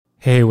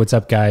Hey, what's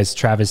up, guys?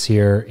 Travis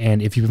here.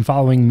 And if you've been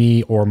following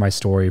me or my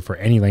story for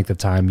any length of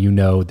time, you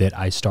know that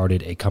I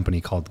started a company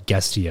called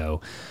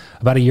Guestio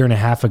about a year and a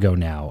half ago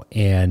now.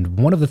 And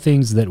one of the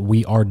things that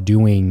we are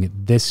doing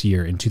this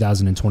year in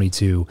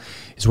 2022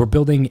 is we're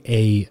building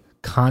a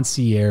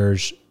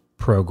concierge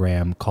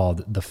program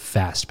called the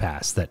Fast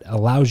Pass that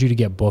allows you to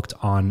get booked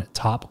on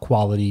top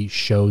quality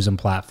shows and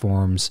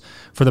platforms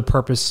for the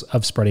purpose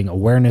of spreading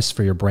awareness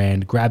for your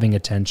brand, grabbing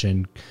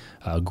attention,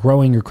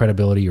 growing your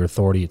credibility, your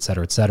authority, et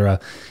cetera, et cetera.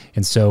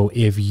 And so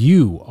if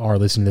you are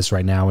listening to this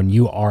right now and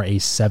you are a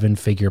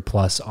 7-figure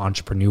plus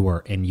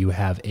entrepreneur and you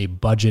have a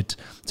budget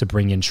to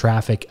bring in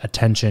traffic,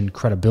 attention,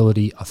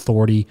 credibility,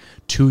 authority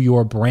to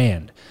your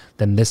brand,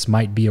 then this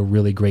might be a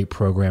really great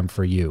program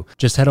for you.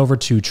 Just head over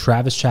to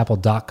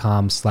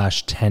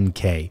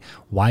travischappell.com/10K.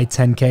 Why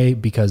 10K?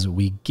 Because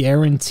we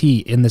guarantee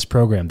in this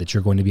program that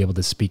you're going to be able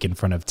to speak in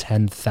front of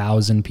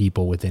 10,000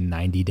 people within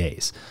 90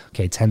 days.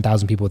 Okay,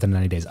 10,000 people within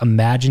 90 days.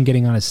 Imagine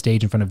getting on a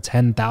stage in front of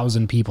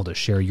 10,000 people to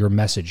share your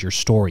message, your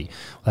story.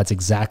 Well, that's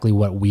exactly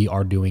what we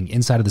are doing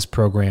inside of this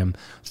program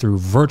through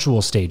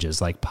virtual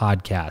stages like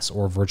podcasts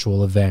or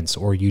virtual events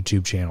or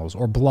YouTube channels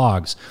or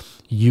blogs.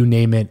 You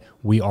name it,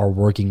 we are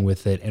working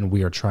with it, and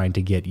we are trying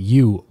to get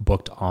you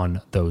booked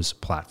on those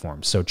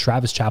platforms. So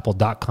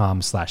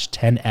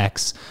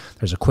travischappell.com/10X.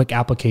 There's a quick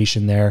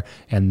application there,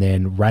 and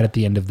then right at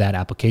the end of that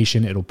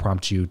application, it'll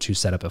prompt you to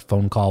set up a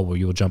phone call where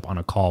you'll jump on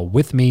a call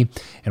with me,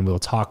 and we'll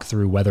talk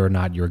through whether or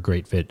not you're a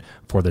great fit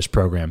for this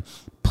program.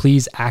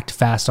 Please act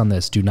fast on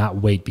this. Do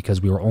not wait,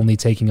 because we are only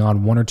taking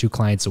on 1 or 2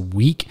 clients a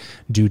week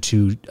due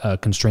to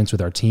constraints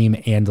with our team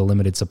and the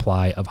limited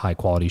supply of high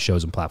quality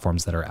shows and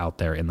platforms that are out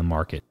there in the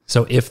market.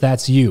 So if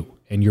that's you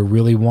and you're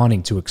really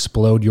wanting to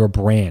explode your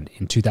brand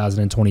in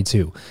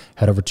 2022,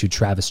 head over to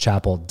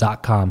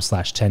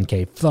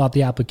travischappell.com/10K, fill out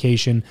the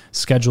application,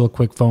 schedule a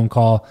quick phone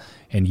call,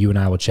 and you and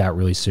I will chat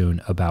really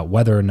soon about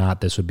whether or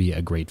not this would be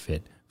a great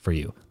fit for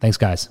you. Thanks,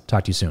 guys.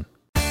 Talk to you soon.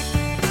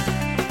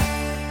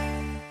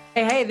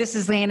 Hey, this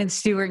is Landon,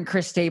 Stewart, and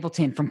Chris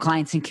Stapleton from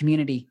Clients and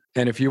Community.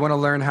 And if you want to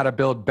learn how to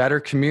build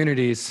better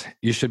communities,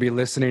 you should be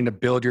listening to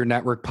Build Your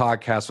Network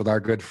podcast with our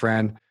good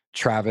friend,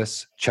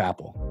 Travis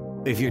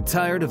Chappell. If you're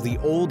tired of the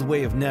old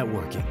way of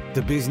networking,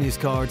 the business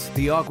cards,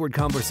 the awkward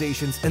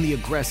conversations, and the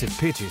aggressive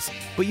pitches,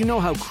 but you know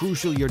how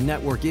crucial your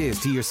network is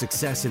to your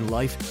success in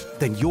life,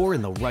 then you're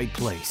in the right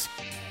place.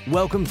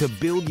 Welcome to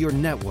Build Your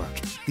Network,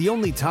 the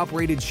only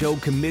top-rated show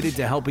committed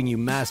to helping you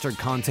master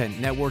content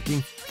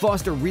networking,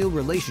 foster real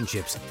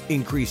relationships,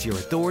 increase your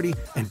authority,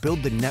 and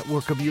build the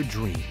network of your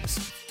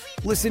dreams.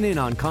 Listen in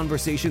on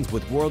conversations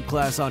with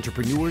world-class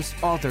entrepreneurs,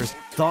 authors,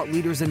 thought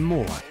leaders, and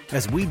more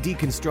as we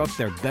deconstruct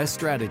their best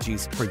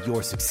strategies for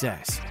your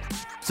success.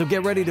 So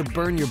get ready to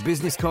burn your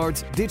business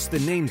cards, ditch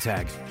the name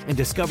tag, and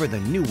discover the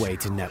new way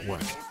to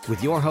network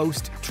with your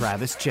host,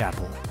 Travis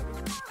Chappell.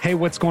 Hey,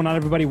 what's going on,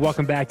 everybody?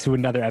 Welcome back to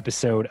another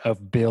episode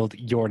of Build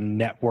Your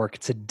Network.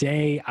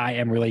 Today, I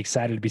am really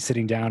excited to be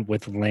sitting down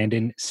with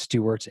Landon,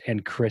 Stewart,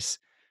 and Chris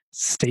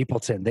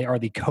Stapleton. They are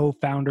the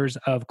co-founders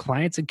of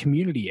Clients and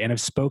Community and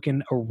have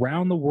spoken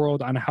around the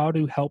world on how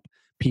to help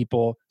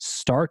people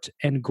start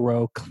and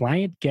grow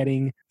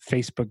client-getting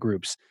Facebook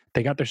groups.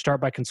 They got their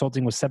start by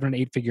consulting with 7- and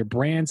 8-figure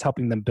brands,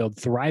 helping them build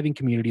thriving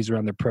communities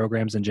around their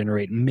programs and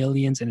generate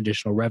millions in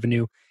additional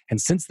revenue.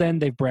 And since then,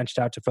 they've branched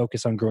out to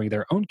focus on growing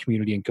their own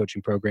community and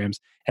coaching programs.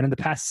 And in the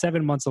past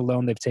 7 months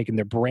alone, they've taken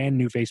their brand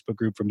new Facebook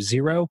group from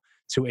 0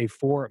 to a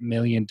 $4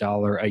 million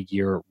a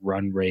year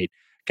run rate.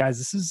 Guys,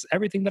 this is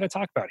everything that I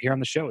talk about here on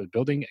the show, is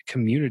building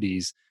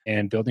communities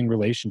and building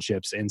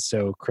relationships. And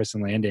so Chris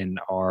and Landon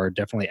are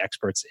definitely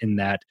experts in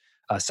that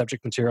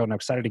subject material, and I'm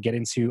excited to get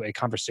into a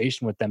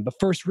conversation with them. But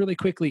first, really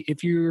quickly,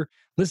 if you're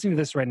listening to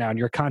this right now and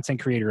you're a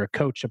content creator, a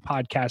coach, a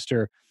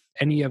podcaster,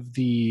 any of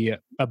the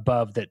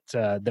above that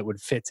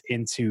would fit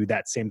into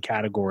that same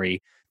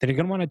category, then you're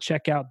going to want to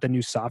check out the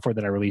new software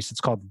that I released. It's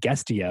called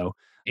Guestio.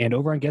 And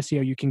over on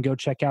Guestio, you can go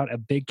check out a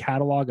big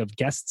catalog of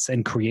guests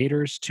and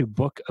creators to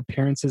book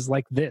appearances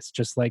like this,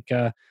 just like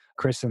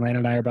Chris and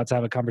Landon and I are about to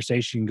have a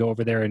conversation. You can go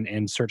over there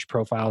and search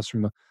profiles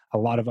from a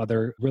lot of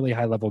other really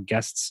high-level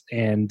guests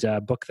and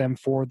book them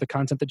for the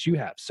content that you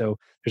have. So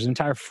there's an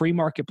entire free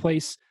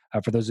marketplace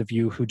for those of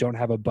you who don't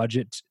have a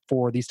budget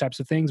for these types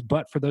of things.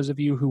 But for those of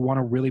you who want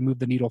to really move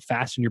the needle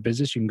fast in your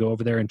business, you can go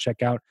over there and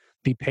check out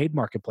the paid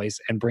marketplace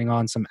and bring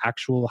on some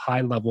actual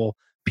high-level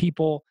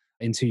people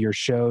into your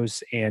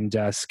shows and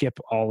skip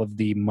all of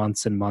the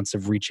months and months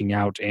of reaching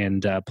out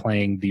and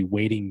playing the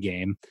waiting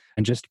game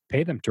and just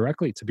pay them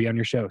directly to be on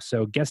your show.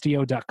 So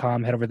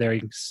guestio.com, head over there. You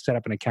can set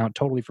up an account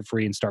totally for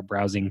free and start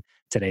browsing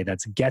today.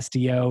 That's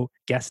guestio.com.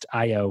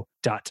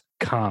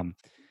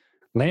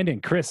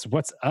 Landon, Chris,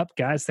 what's up,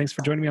 guys? Thanks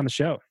for joining me on the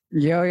show.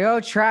 Yo,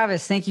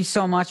 Travis, thank you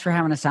so much for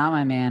having us out,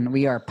 my man.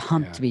 We are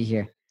pumped to be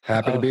here.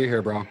 Happy to be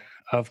here, bro.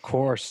 Of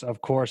course.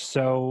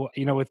 So,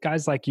 with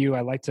guys like you,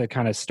 I like to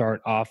kind of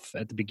start off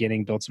at the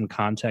beginning, build some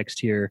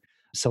context here.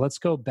 So let's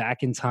go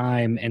back in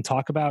time and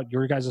talk about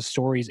your guys'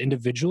 stories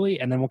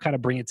individually, and then we'll kind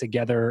of bring it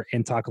together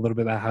and talk a little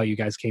bit about how you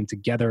guys came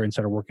together and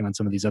started working on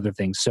some of these other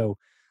things. So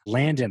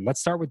Landon,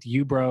 let's start with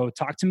you, bro.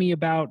 Talk to me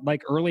about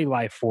like early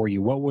life for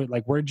you.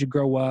 Where did you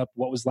grow up?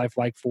 What was life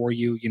like for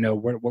you?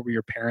 What were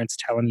your parents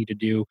telling you to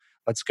do?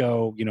 Let's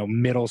go,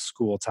 middle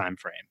school time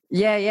frame.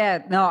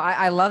 Yeah. No,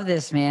 I love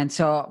this, man.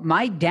 So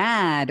my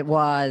dad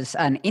was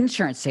an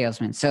insurance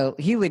salesman. So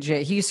he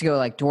used to go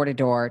like door to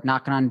door,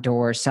 knocking on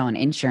doors, selling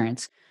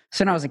insurance.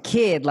 So when I was a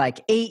kid,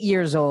 like 8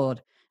 years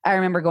old, I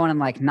remember going and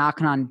like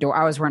knocking on door.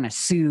 I was wearing a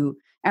suit.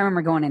 I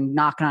remember going and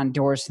knocking on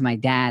doors with my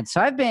dad.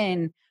 So I've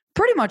been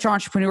pretty much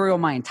entrepreneurial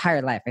my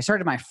entire life. I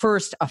started my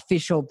first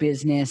official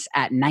business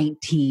at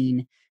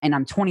 19 and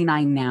I'm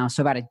 29 now.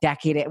 So about a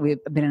decade, we've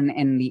been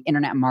in the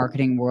internet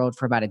marketing world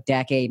for about a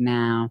decade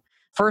now.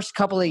 First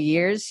couple of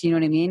years, you know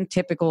what I mean?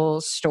 Typical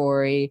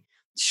story,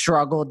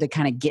 struggled to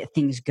kind of get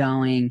things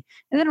going.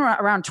 And then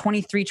around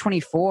 23,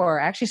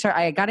 24,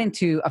 I got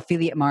into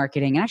affiliate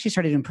marketing and actually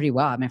started doing pretty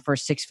well. I had my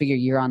first 6-figure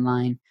year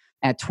online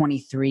at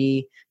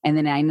 23. And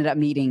then I ended up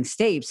meeting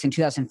Stapes in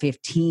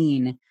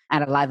 2015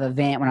 at a live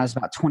event when I was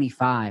about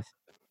 25.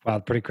 Wow,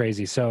 pretty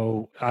crazy.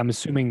 So I'm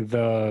assuming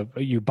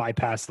you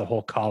bypassed the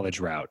whole college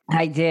route.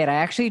 I did. I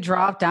actually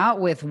dropped out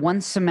with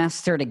 1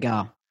 semester to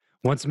go.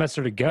 1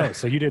 semester to go.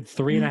 So you did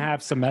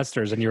 3.5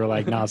 semesters and you were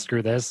like, nah,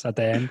 screw this at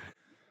the end.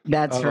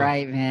 That's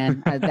right,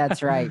 man.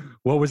 That's right.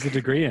 What was the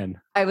degree in?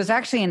 I was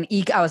actually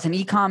I was an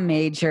econ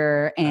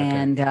major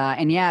and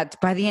yeah,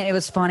 by the end, it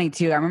was funny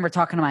too. I remember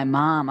talking to my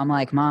mom. I'm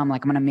like, Mom,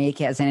 like I'm going to make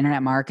it as an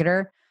internet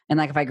marketer. And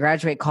like, if I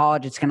graduate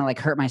college, it's going to like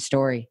hurt my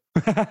story.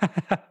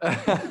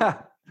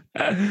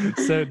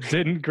 So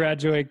didn't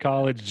graduate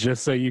college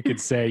just so you could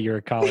say you're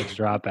a college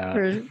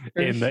dropout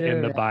in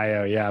the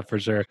bio. Yeah, for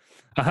sure.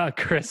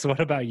 Chris, what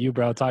about you,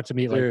 bro? Talk to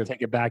me. Like,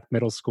 take it back,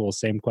 middle school.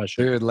 Same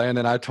question. Dude,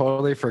 Landon, I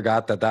totally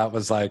forgot that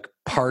was like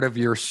part of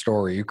your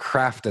story. You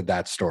crafted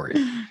that story.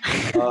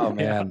 Oh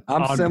man, yeah,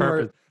 I'm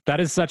similar. Purpose. That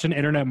is such an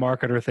internet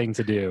marketer thing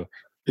to do.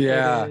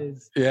 Yeah.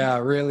 Yeah,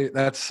 really.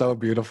 That's so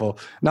beautiful.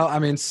 No, I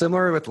mean,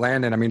 similar with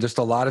Landon, I mean, just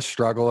a lot of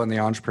struggle in the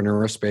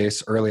entrepreneur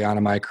space early on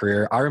in my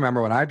career. I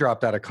remember when I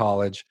dropped out of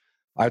college,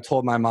 I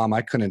told my mom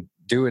I couldn't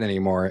do it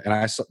anymore.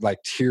 And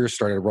tears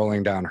started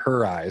rolling down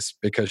her eyes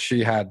because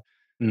she had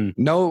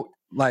no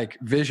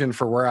vision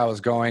for where I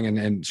was going.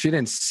 And she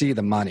didn't see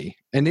the money.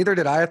 And neither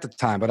did I at the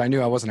time, but I knew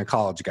I wasn't a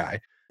college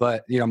guy.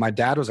 But, my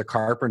dad was a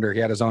carpenter. He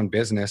had his own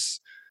business,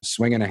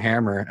 swinging a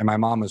hammer. And my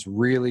mom was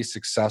really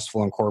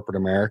successful in corporate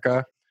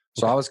America.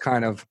 So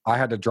I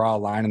had to draw a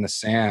line in the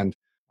sand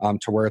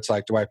to where it's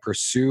like, do I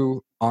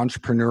pursue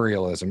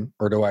entrepreneurialism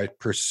or do I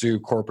pursue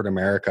corporate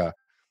America?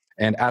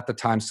 And at the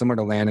time, similar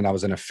to Landon, I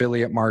was in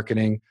affiliate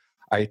marketing.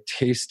 I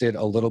tasted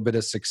a little bit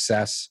of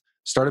success,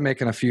 started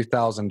making a few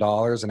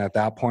 $1,000s. And at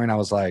that point, I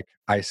was like,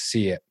 I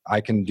see it. I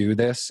can do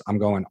this. I'm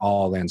going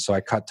all in. So I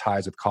cut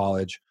ties with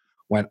college,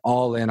 went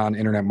all in on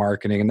internet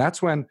marketing. And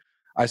that's when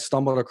I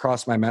stumbled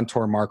across my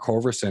mentor, Mark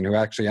Hoverson, who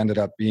actually ended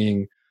up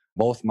being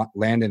both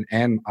Landon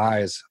and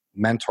I's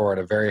mentor at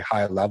a very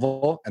high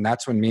level. And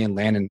that's when me and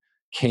Landon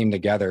came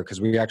together because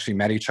we actually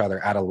met each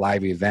other at a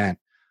live event,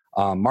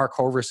 Mark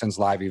Hoverson's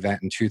live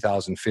event in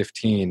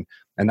 2015.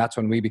 And that's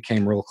when we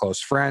became real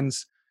close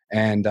friends.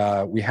 And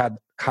we had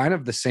kind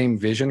of the same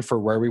vision for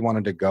where we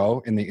wanted to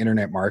go in the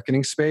internet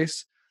marketing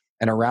space.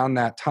 And around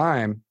that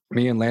time,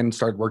 me and Landon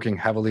started working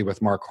heavily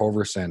with Mark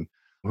Hoverson,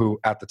 who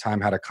at the time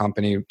had a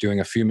company doing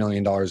a few $1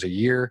 million a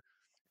year.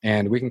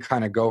 And we can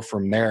kind of go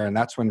from there. And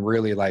that's when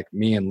really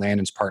me and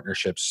Landon's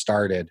partnership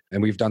started.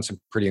 And we've done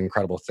some pretty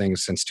incredible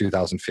things since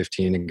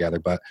 2015 together.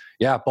 But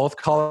yeah, both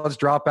college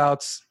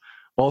dropouts,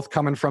 both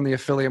coming from the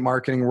affiliate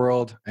marketing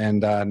world.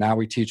 And now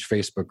we teach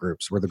Facebook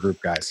groups. We're the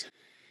group guys.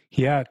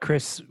 Yeah,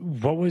 Chris,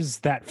 what was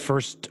that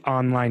first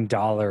online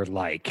dollar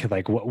like?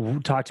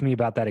 Talk to me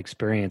about that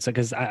experience,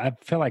 because I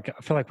feel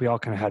like we all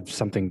kind of had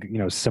something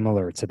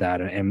similar to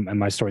that, and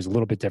my story is a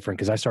little bit different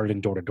because I started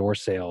in door-to-door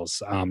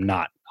sales,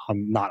 not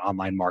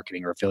online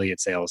marketing or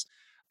affiliate sales,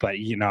 but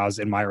I was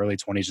in my early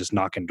 20s just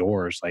knocking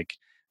doors,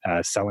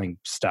 selling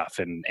stuff,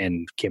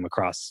 and came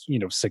across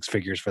 6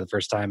 figures for the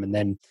first time, and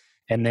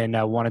then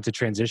I wanted to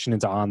transition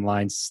into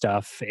online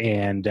stuff.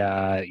 And,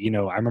 I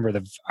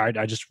remember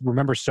I just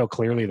remember so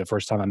clearly the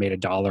first time I made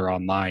 $1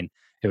 online.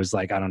 It was some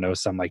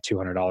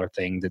 $200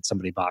 thing that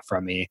somebody bought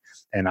from me.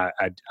 And I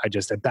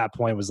just, at that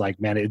point was like,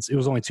 man, it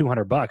was only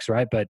 $200,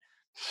 right? But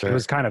It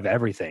was kind of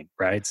everything,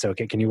 right? So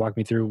can you walk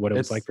me through what it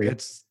was like for you?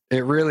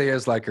 It really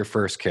is like your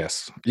first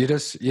kiss. You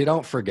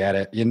don't forget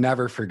it. You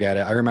never forget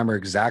it. I remember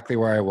exactly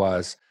where I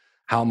was,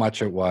 how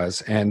much it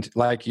was. And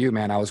like you,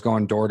 man, I was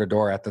going door to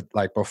door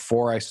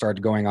before I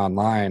started going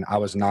online, I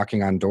was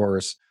knocking on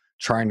doors,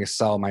 trying to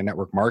sell my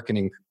network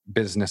marketing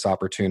business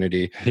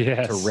opportunity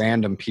to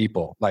random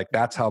people.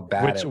 That's how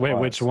bad it was. Wait,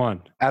 which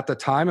one? At the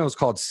time, it was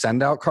called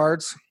send out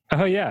cards.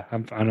 Oh yeah.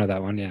 I know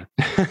that one. Yeah.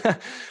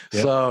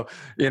 So,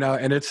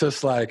 and it's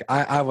just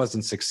I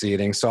wasn't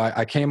succeeding. So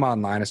I came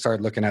online, I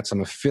started looking at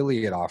some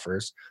affiliate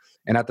offers.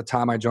 And at the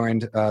time I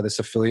joined this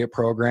affiliate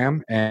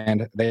program,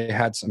 and they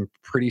had some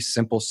pretty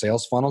simple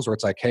sales funnels where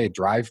it's like, hey,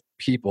 drive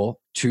people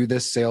to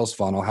this sales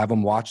funnel, have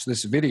them watch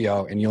this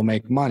video and you'll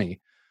make money.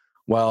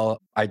 Well,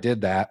 I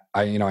did that.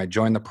 I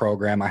joined the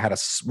program. I had a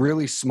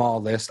really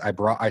small list.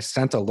 I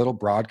sent a little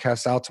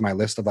broadcast out to my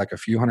list of like a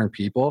few hundred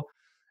people,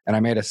 and I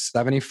made a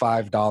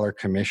 $75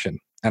 commission.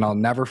 And I'll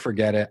never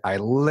forget it. I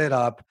lit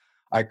up.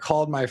 I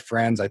called my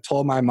friends. I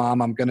told my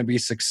mom I'm going to be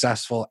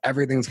successful.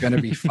 Everything's going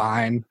to be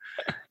fine.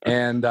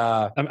 And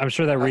I'm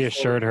sure that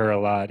reassured her a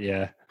lot.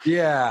 Yeah.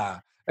 Yeah.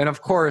 And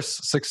of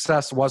course,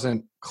 success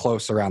wasn't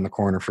close around the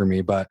corner for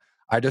me, but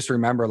I just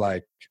remember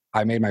like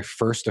I made my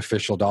first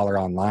official dollar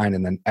online.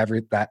 And then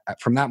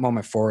from that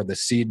moment forward, the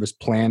seed was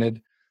planted,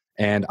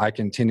 and I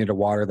continued to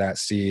water that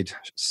seed,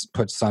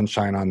 put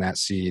sunshine on that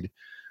seed.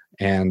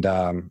 And,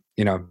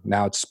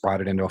 now it's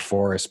sprouted into a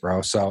forest,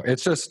 bro. So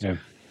it's just,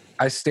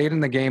 I stayed in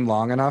the game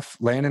long enough.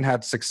 Landon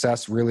had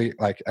success really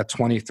like at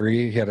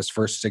 23, he had his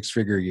first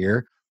 6-figure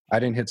year. I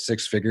didn't hit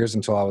 6 figures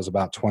until I was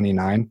about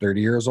 29,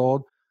 30 years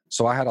old.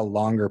 So I had a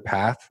longer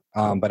path,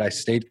 but I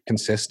stayed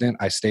consistent.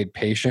 I stayed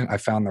patient. I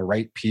found the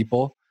right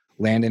people,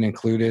 Landon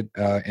included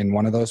in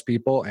one of those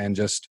people, and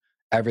just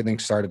everything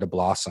started to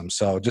blossom.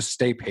 So just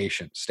stay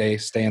patient, stay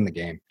in the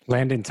game.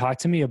 Landon, talk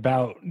to me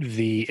about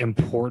the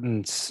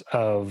importance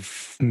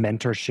of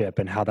mentorship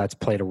and how that's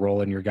played a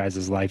role in your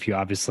guys' life.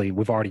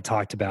 We've already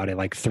talked about it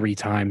like 3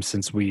 times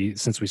since we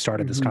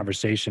started this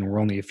conversation. We're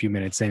only a few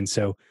minutes in.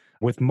 So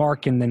with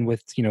Mark, and then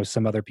with,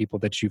 some other people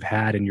that you've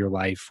had in your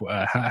life,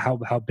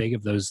 how big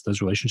have those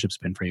relationships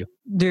been for you?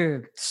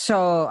 Dude,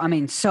 so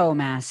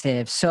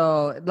massive.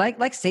 So like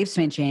Stapes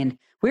mentioned,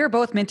 we were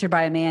both mentored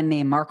by a man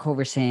named Mark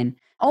Hoverson,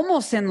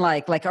 almost in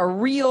like a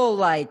real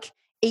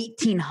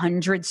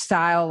 1800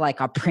 style,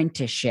 like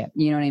apprenticeship.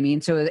 You know what I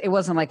mean? So it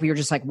wasn't like we were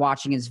just like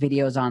watching his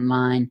videos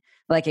online,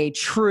 like a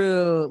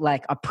true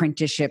like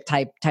apprenticeship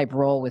type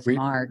role with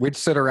Mark. We'd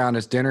sit around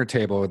his dinner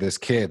table with his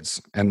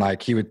kids, and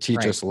like he would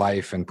teach us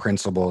life and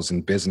principles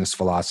and business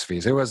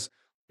philosophies. It was,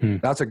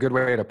 that's a good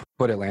way to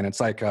put it, Landon. It's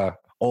like a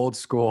old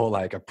school,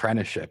 like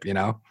apprenticeship,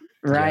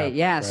 Right.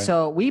 Yeah. Right.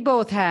 So we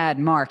both had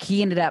Mark.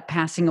 He ended up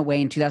passing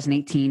away in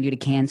 2018 due to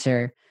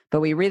cancer,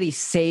 but we really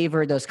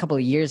savored those couple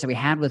of years that we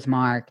had with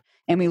Mark,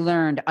 and we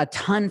learned a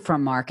ton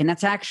from Mark. And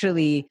that's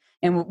actually,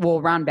 and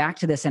we'll round back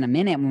to this in a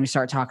minute when we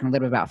start talking a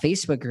little bit about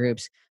Facebook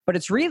groups, but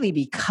it's really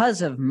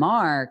because of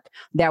Mark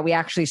that we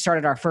actually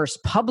started our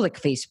first public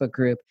Facebook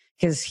group,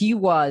 because he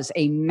was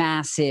a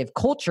massive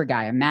culture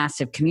guy, a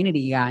massive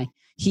community guy.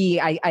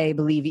 I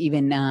believe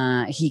even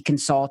he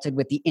consulted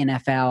with the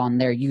NFL on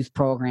their youth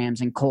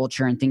programs and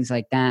culture and things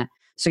like that.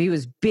 So he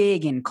was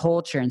big in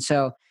culture. And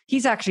so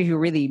he's actually who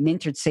really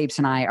mentored Stapes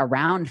and I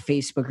around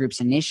Facebook groups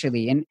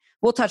initially. And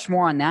we'll touch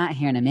more on that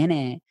here in a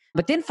minute.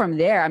 But then from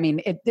there, I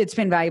mean, it's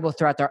been valuable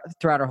throughout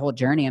our whole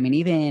journey. I mean,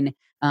 even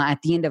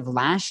at the end of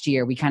last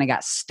year, we kind of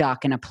got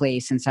stuck in a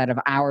place inside of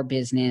our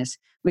business.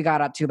 We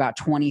got up to about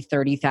 20,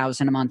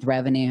 30,000 a month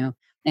revenue.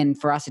 And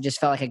for us, it just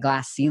felt like a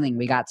glass ceiling.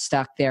 We got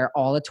stuck there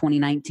all of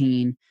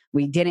 2019.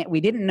 We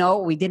didn't know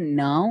what we didn't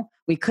know.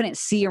 We couldn't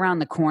see around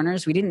the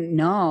corners. We didn't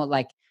know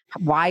like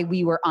why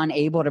we were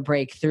unable to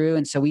break through.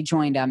 And so we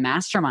joined a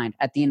mastermind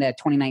at the end of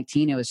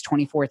 2019. It was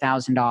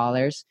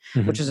 $24,000,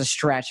 which was a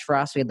stretch for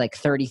us. We had like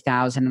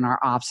 30,000 in our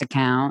ops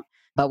account,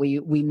 but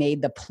we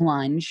made the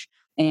plunge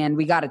and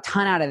we got a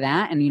ton out of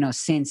that. And,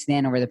 since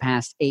then, over the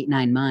past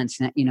 8-9 months,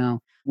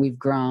 we've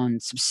grown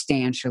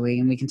substantially,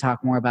 and we can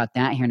talk more about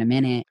that here in a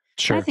minute.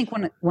 Sure. I think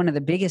one of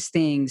the biggest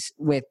things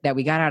that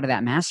we got out of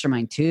that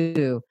mastermind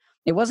too,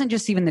 it wasn't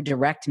just even the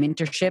direct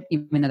mentorship,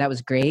 even though that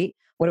was great.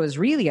 What it was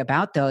really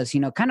about though is,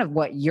 kind of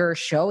what your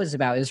show is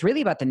about. Is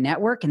really about the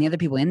network and the other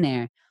people in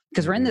there.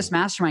 Because we're in this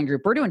mastermind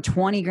group, we're doing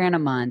 $20,000 a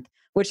month,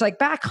 which like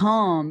back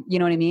home, you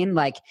know what I mean?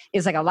 Like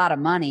is like a lot of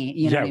money.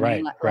 You know what I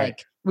mean?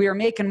 Like we were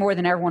making more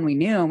than everyone we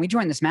knew. And we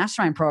joined this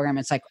mastermind program.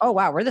 It's like, oh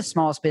wow, we're the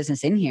smallest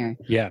business in here.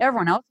 Yeah.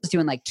 Everyone else is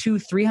doing like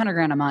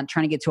 $200,000-$300,000 a month,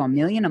 trying to get to $1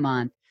 million a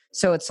month.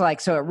 So it's like,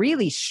 so it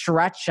really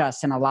stretched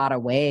us in a lot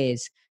of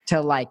ways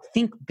to like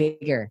think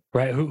bigger.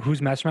 Right.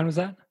 Whose mastermind was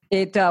that?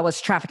 It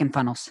was Traffic and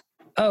Funnels.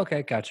 Oh,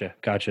 okay. Gotcha.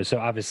 So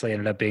obviously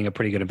ended up being a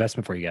pretty good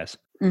investment for you guys.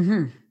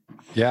 Mm-hmm.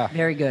 Yeah.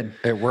 Very good.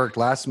 It worked.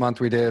 Last month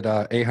we did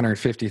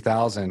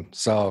 850,000.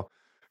 So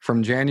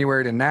from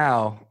January to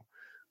now,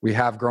 we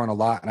have grown a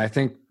lot. And I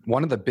think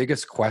one of the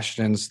biggest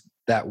questions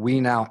that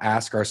we now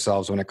ask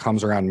ourselves when it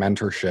comes around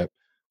mentorship,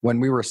 when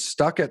we were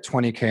stuck at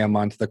 20K a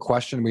month, the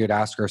question we would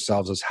ask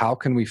ourselves is, how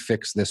can we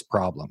fix this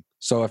problem?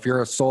 So if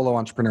you're a solo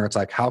entrepreneur, it's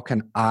like, how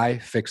can I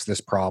fix this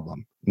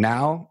problem?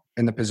 Now,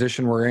 in the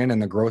position we're in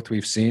and the growth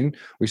we've seen,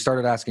 we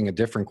started asking a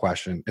different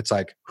question. It's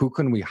like, who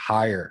can we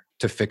hire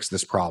to fix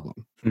this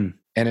problem? And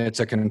it's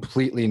a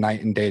completely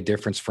night and day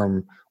difference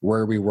from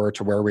where we were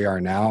to where we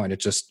are now. And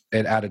it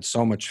added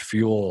so much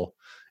fuel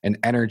and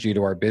energy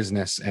to our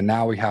business. And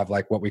now we have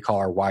like what we call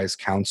our wise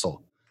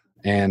counsel.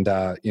 And,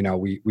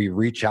 we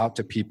reach out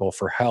to people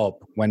for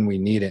help when we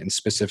need it in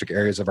specific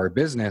areas of our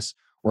business,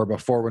 where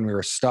before when we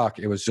were stuck,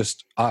 it was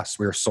just us.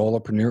 We were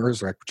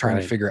solopreneurs, like trying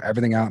to figure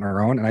everything out on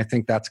our own. And I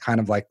think that's kind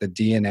of like the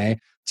DNA.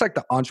 It's like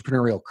the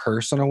entrepreneurial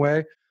curse in a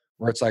way,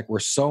 where it's like, we're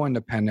so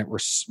independent.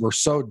 We're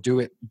so do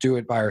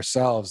it by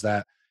ourselves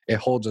that it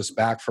holds us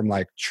back from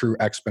like true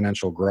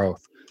exponential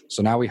growth.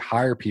 So now we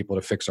hire people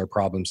to fix our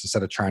problems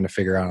instead of trying to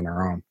figure it out on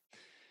our own.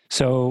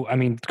 So, I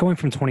mean, going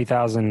from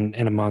 20,000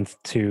 in a month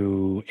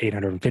to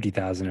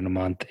 850,000 in a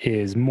month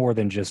is more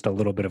than just a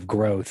little bit of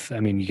growth.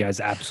 I mean, you guys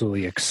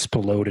absolutely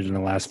exploded in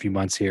the last few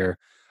months here.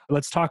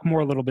 Let's talk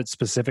more a little bit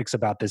specifics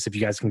about this if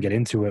you guys can get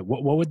into it.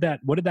 What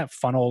did that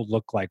funnel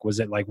look like? Was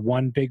it like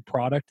one big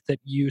product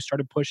that you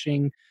started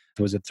pushing?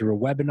 Was it through a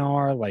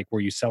webinar? Like, were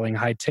you selling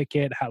high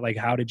ticket?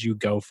 How did you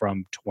go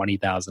from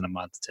 20,000 a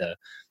month to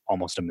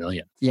almost $1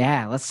 million?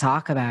 Yeah, let's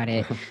talk about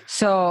it.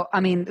 So,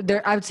 I mean,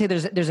 I would say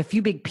there's a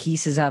few big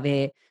pieces of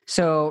it.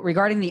 So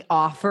regarding the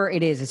offer,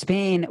 it's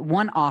been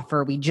one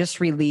offer. We just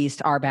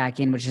released our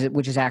backend,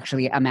 which is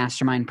actually a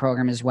mastermind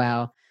program as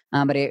well.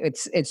 But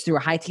it's through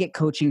a high ticket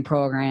coaching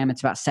program. It's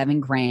about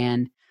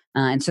 $7,000.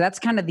 And so that's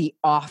kind of the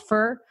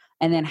offer.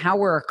 And then how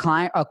we're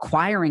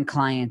acquiring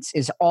clients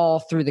is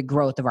all through the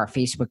growth of our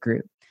Facebook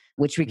group,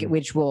 which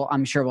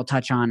I'm sure we'll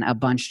touch on a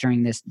bunch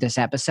during this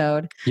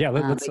episode. Yeah,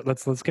 let's get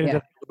into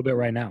that a little bit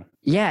right now.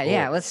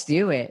 Yeah, let's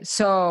do it.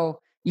 So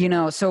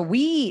here's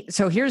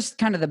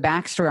kind of the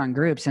backstory on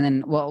groups, and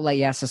then we'll let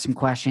you ask us some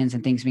questions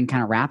and things we can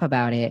kind of wrap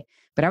about it.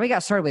 But how we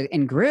got started with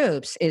in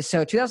groups is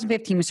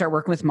 2015 we started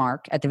working with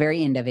Mark at the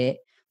very end of it.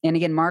 And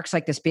again, Mark's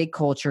like this big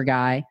culture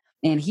guy.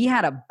 And he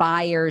had a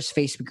buyer's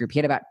Facebook group. He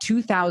had about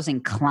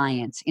 2,000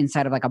 clients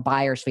inside of like a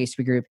buyer's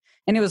Facebook group.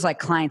 And it was like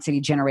clients that he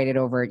generated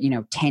over,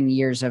 10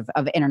 years of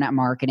internet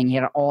marketing. He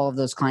had all of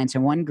those clients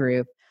in one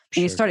group.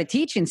 And he started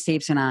teaching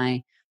Stapes and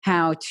I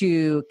how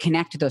to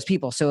connect with those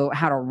people. So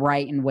how to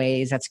write in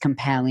ways that's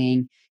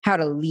compelling, how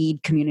to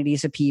lead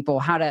communities of people,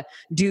 how to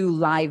do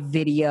live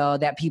video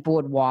that people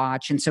would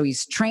watch. And so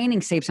he's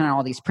training Stapes and I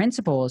all these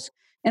principles.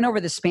 And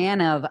over the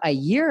span of a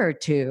year or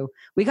two,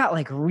 we got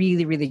like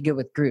really, really good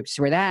with groups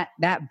where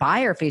that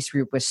buyer face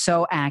group was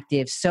so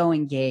active, so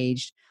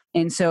engaged.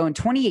 And so in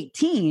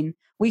 2018,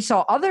 we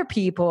saw other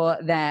people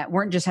that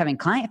weren't just having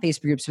client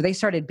Facebook groups, but they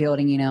started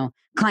building,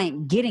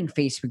 client getting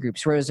Facebook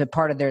groups where it was a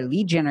part of their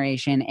lead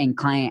generation and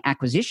client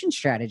acquisition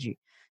strategy.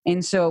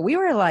 And so we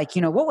were like,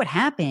 what would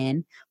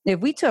happen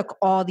if we took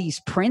all these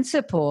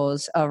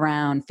principles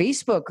around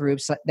Facebook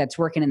groups that's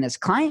working in this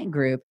client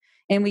group,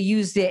 and we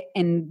used it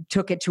and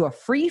took it to a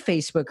free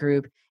Facebook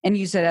group and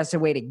used it as a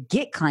way to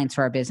get clients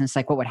for our business,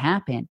 like what would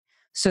happen?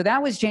 So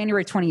that was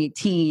January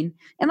 2018.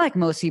 And like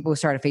most people who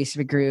start a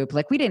Facebook group,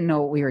 like we didn't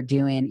know what we were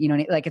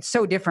doing. Like it's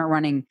so different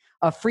running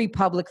a free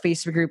public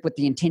Facebook group with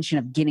the intention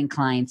of getting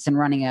clients and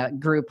running a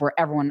group where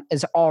everyone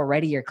is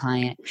already your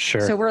client.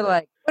 Sure. So we're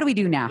like, what do we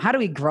do now? How do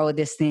we grow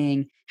this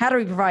thing? How do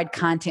we provide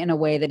content in a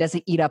way that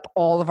doesn't eat up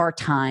all of our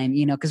time?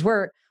 Because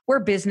we're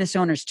business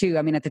owners too.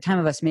 I mean, at the time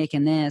of us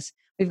making this,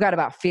 we've got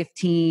about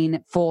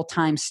 15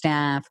 full-time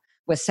staff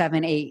with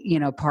 7,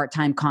 8,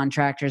 part-time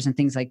contractors and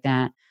things like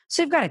that.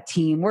 So we've got a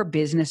team. We're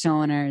business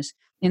owners.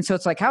 And so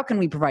it's like, how can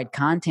we provide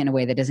content in a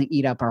way that doesn't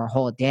eat up our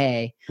whole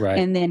day? Right.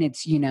 And then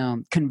it's,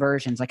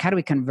 conversions. Like, how do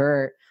we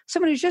convert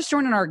someone who's just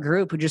joining our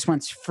group who just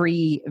wants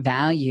free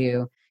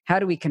value? How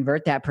do we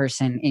convert that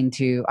person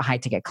into a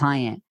high-ticket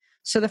client?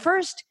 So the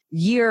first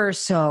year or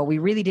so, we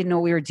really didn't know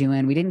what we were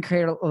doing. We didn't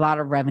create a lot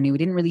of revenue. We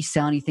didn't really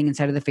sell anything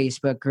inside of the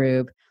Facebook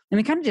group. And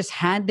we kind of just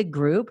had the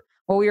group.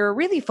 Well, we were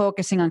really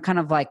focusing on kind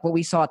of like what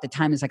we saw at the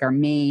time as like our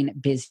main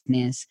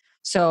business.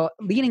 So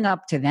leading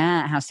up to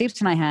that, how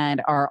Stapleton and I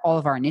had all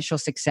of our initial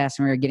success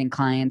when we were getting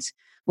clients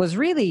was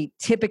really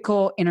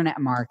typical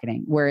internet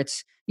marketing, where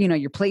it's,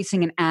 you're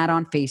placing an ad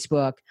on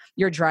Facebook,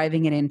 you're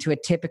driving it into a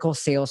typical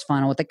sales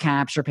funnel with a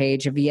capture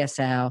page, a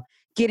VSL,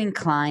 getting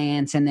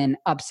clients, and then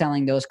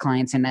upselling those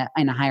clients in a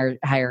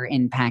higher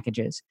end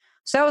packages.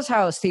 So that was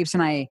how Stapes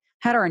and I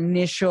had our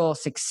initial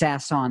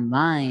success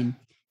online.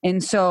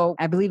 And so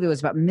I believe it was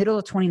about middle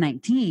of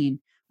 2019,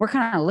 we're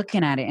kind of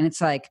looking at it and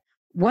it's like,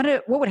 what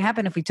would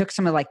happen if we took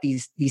some of like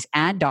these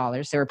ad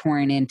dollars that were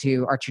pouring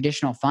into our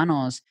traditional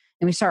funnels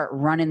and we start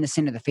running this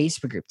into the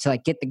Facebook group to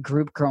like get the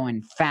group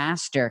growing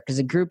faster, because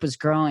the group was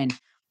growing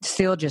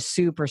still just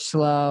super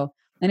slow.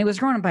 And it was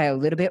growing by a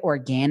little bit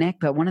organic.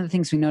 But one of the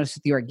things we noticed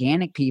with the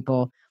organic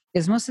people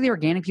is most of the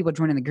organic people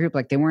joining the group,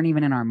 like they weren't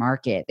even in our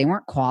market. They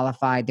weren't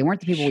qualified. They weren't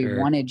the people we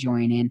want to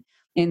join in.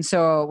 And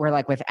so we're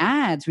like, with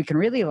ads, we can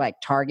really like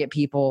target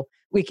people.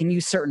 We can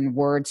use certain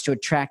words to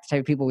attract the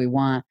type of people we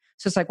want.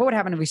 So it's like, what would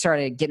happen if we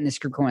started getting this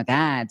group going with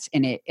ads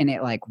and it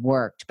like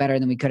worked better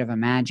than we could have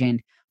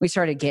imagined? We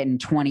started getting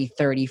 20,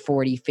 30,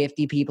 40,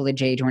 50 people a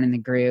day joining the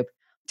group.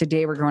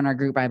 Today, we're growing our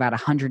group by about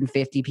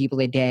 150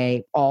 people a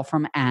day, all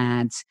from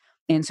ads.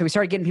 And so we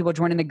started getting people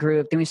joining the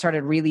group. Then we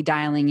started really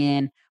dialing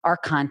in our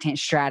content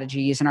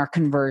strategies and our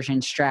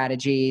conversion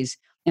strategies.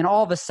 And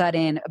all of a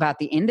sudden, about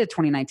the end of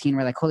 2019,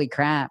 we're like, holy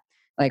crap,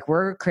 like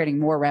we're creating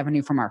more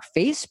revenue from our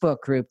Facebook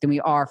group than we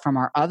are from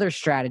our other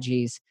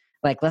strategies.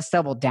 Like, let's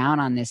double down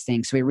on this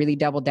thing. So we really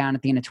doubled down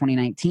at the end of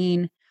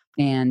 2019.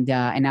 And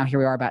now here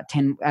we are about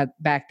 10,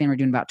 back then we're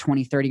doing about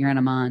 20, 30 grand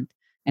a month.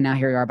 And now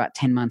here we are about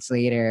 10 months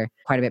later,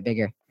 quite a bit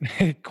bigger.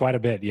 Quite a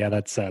bit. Yeah,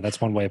 that's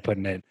one way of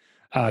putting it.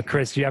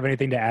 Chris, do you have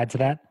anything to add to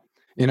that?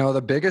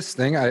 The biggest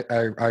thing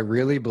I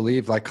really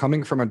believe, like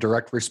coming from a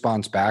direct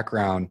response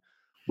background,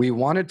 We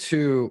wanted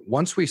to,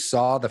 once we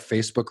saw the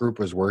Facebook group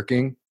was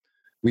working,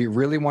 we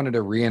really wanted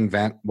to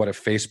reinvent what a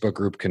Facebook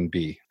group can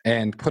be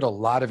and put a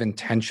lot of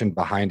intention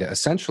behind it,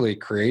 essentially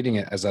creating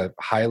it as a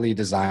highly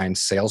designed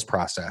sales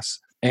process.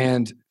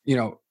 And,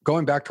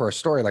 going back to our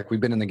story, like we've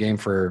been in the game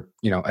for,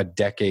 a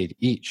decade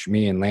each,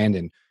 me and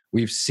Landon,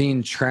 we've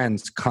seen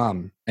trends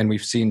come and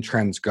we've seen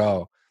trends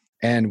go.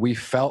 And we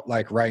felt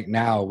like right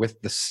now with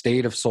the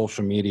state of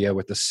social media,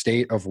 with the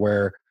state of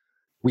where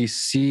we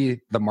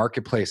see the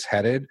marketplace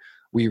headed,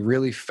 we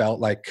really felt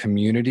like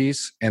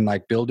communities and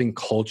like building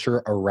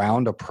culture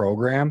around a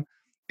program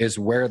is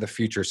where the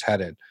future's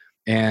headed.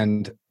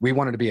 And we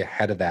wanted to be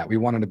ahead of that. We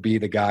wanted to be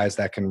the guys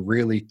that can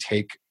really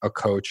take a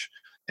coach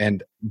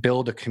and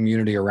build a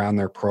community around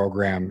their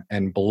program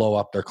and blow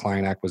up their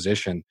client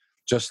acquisition,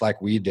 just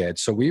like we did.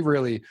 So we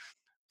really,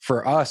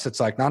 for us, it's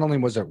like not only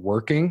was it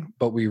working,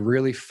 but we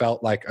really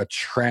felt like a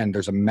trend.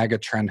 There's a mega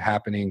trend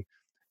happening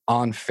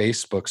on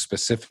Facebook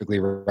specifically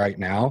right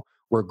now,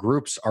 where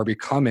groups are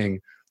becoming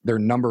their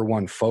number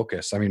one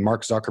focus. I mean,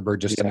 Mark Zuckerberg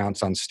just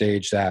announced on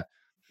stage that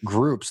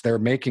they're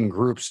making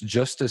groups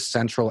just as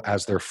central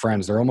as their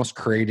friends. They're almost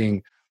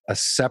creating a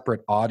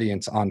separate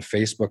audience on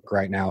Facebook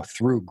right now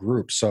through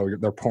groups. So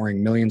they're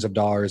pouring millions of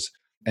dollars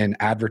in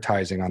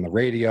advertising on the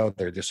radio.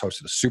 They just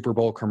hosted a Super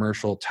Bowl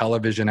commercial,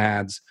 television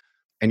ads.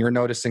 And you're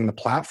noticing the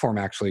platform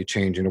actually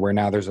changing to where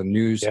now there's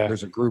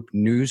a group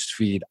news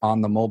feed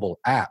on the mobile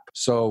app.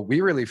 So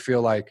we really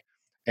feel like,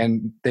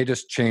 and they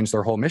just changed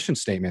their whole mission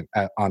statement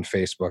on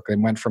Facebook. They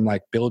went from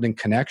like building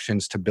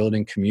connections to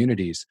building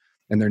communities.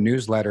 And their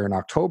newsletter in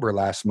October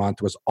last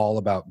month was all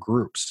about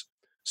groups.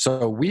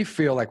 So we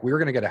feel like we're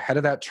going to get ahead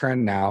of that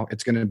trend now.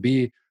 It's going to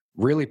be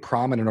really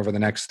prominent over the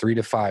next 3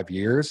 to 5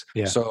 years.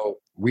 Yeah. So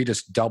we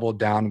just doubled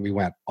down. We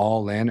went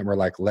all in and we're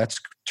like, let's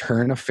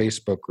turn a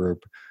Facebook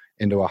group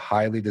into a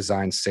highly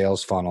designed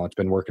sales funnel. It's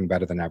been working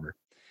better than ever.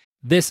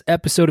 This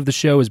episode of the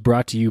show is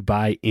brought to you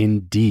by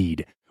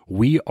Indeed.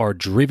 We are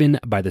driven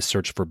by the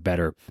search for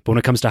better. But when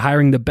it comes to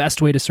hiring, the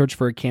best way to search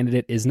for a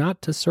candidate is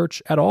not to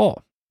search at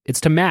all. It's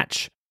to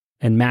match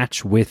and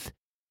match with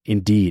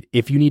Indeed.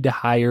 If you need to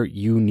hire,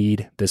 you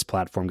need this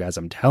platform, guys.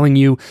 I'm telling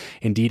you,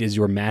 Indeed is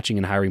your matching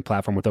and hiring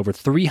platform with over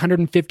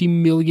 350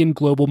 million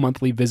global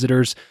monthly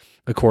visitors,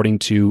 according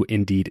to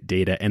Indeed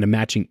data, and a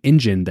matching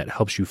engine that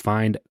helps you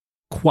find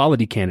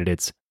quality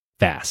candidates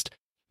fast.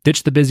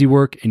 Ditch the busy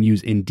work and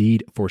use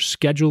Indeed for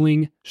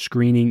scheduling,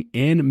 screening,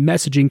 and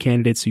messaging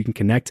candidates so you can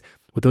connect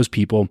with those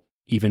people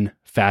even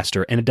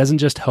faster. And it doesn't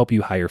just help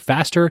you hire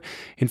faster.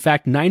 In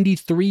fact,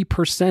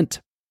 93%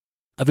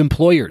 of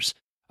employers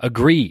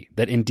agree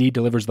that Indeed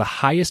delivers the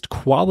highest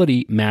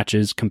quality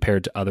matches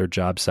compared to other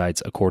job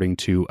sites, according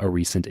to a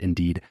recent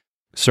Indeed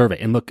survey.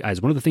 And look,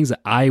 guys, one of the things that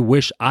I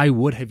wish I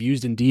would have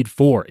used Indeed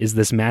for is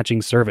this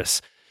matching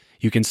service.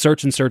 You can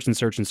search and search and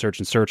search and search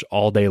and search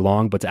all day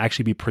long, but to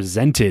actually be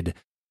presented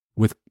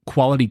with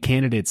quality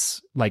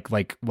candidates, like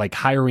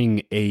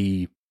hiring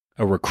a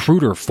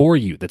recruiter for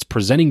you that's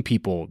presenting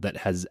people that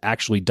has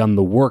actually done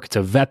the work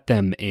to vet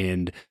them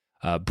and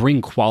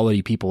bring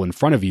quality people in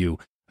front of you,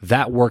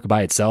 that work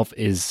by itself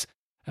is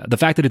the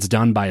fact that it's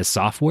done by a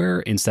software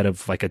instead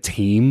of like a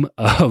team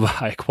of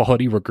high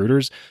quality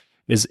recruiters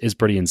is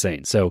pretty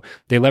insane. So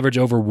they leverage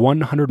over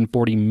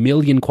 140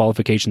 million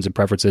qualifications and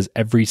preferences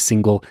every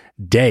single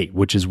day,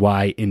 which is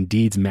why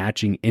Indeed's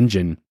matching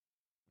engine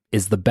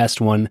is the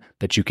best one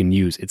that you can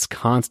use. It's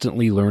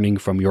constantly learning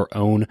from your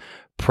own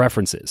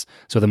preferences.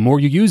 So the more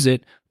you use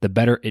it, the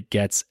better it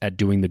gets at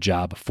doing the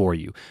job for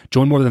you.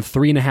 Join more than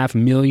 3.5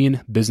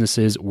 million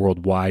businesses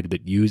worldwide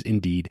that use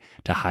Indeed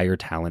to hire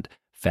talent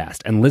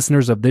fast. And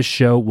listeners of this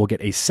show will get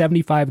a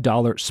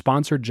 $75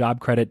 sponsored job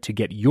credit to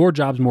get your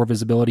jobs more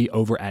visibility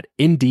over at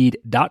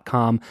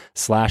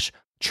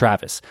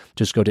Indeed.com/Travis.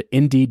 Just go to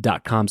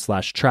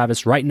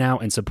Indeed.com/Travis right now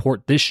and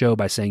support this show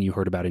by saying you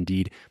heard about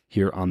Indeed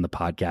here on the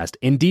podcast.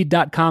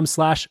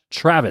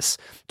 Indeed.com/Travis.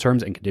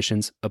 Terms and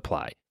conditions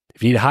apply.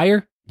 If you need to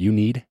hire, you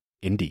need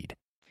Indeed.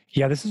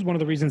 Yeah, this is one of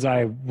the reasons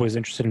I was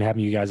interested in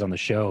having you guys on the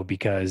show,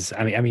 because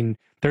I mean,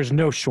 there's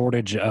no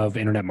shortage of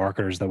internet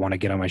marketers that want to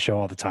get on my show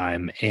all the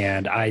time,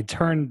 and I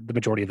turn the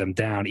majority of them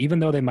down, even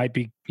though they might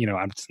be,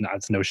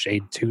 it's no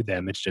shade to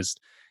them. It's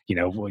just,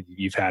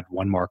 you've had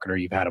one marketer,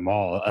 you've had them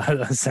all,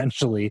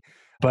 essentially.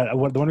 But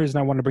the one reason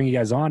I want to bring you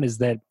guys on is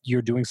that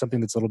you're doing something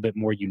that's a little bit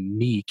more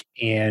unique,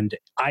 and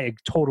I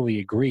totally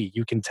agree.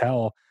 You can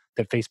tell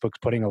that Facebook's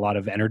putting a lot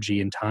of energy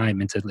and time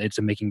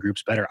into making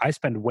groups better. I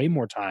spend way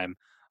more time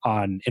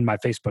in my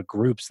Facebook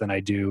groups than I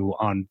do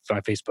on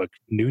my Facebook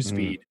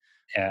newsfeed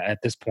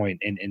at this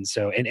point. And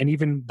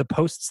even the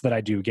posts that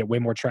I do get way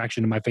more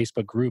traction in my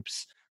Facebook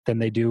groups than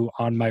they do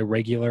on my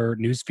regular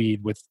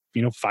newsfeed with,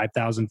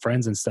 5,000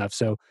 friends and stuff.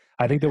 So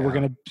I think that we're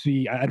going to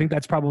be, I think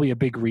that's probably a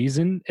big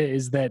reason,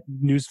 is that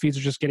newsfeeds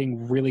are just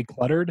getting really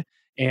cluttered,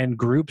 and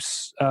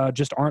groups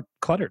just aren't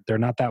cluttered. They're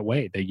not that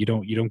way. That you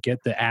don't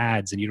get the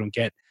ads, and you don't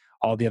get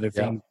all the other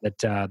things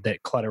that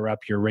clutter up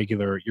your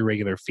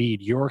regular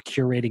feed. You're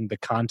curating the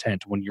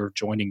content when you're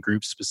joining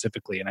groups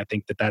specifically, and I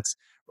think that that's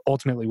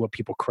ultimately what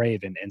people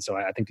crave. And so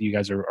I think that you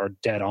guys are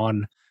dead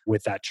on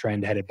with that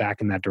trend, headed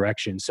back in that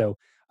direction. So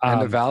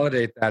and to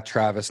validate that,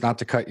 Travis, not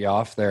to cut you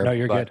off there, no,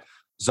 you're good.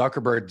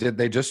 Zuckerberg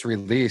they just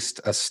released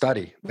a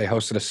study. They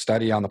hosted a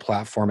study on the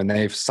platform, and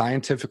they've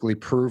scientifically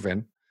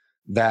proven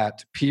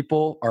that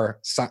people are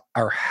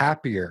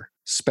happier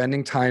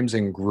spending times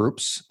in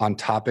groups on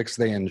topics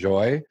they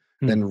enjoy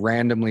than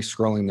randomly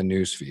scrolling the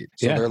news feed.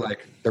 So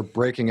they're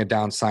breaking it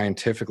down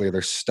scientifically.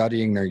 They're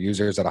studying their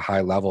users at a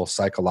high level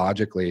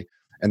psychologically,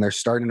 and they're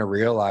starting to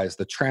realize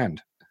the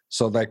trend.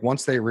 So like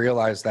once they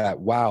realize that,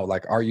 wow,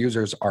 like our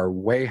users are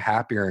way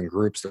happier in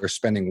groups, they're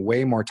spending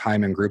way more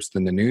time in groups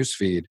than the news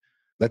feed.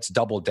 Let's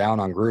double down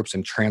on groups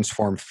and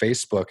transform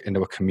Facebook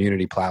into a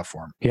community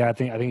platform. Yeah, I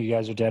think you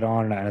guys are dead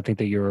on, and I think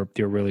that you're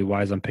really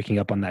wise on picking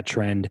up on that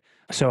trend.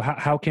 So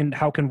how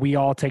can we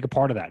all take a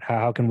part of that?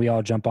 How can we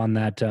all jump on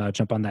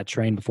that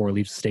train before it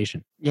leaves the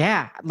station?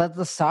 Yeah,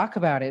 let's talk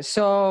about it.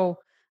 So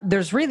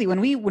there's really when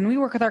we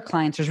work with our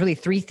clients, there's really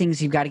three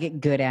things you've got to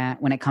get good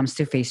at when it comes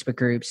to Facebook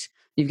groups.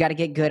 You've got to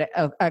get good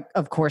at,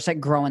 of course, at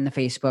growing the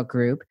Facebook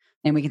group.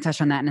 And we can touch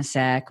on that in a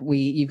sec.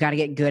 You've got to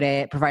get good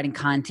at providing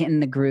content in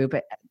the group,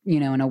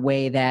 in a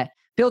way that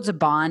builds a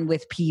bond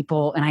with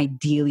people, and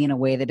ideally in a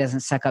way that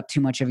doesn't suck up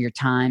too much of your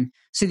time,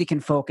 so that you can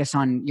focus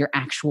on your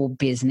actual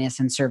business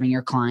and serving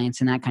your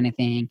clients and that kind of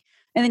thing.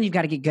 And then you've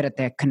got to get good at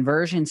the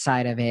conversion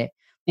side of it.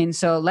 And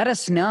so let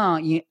us know,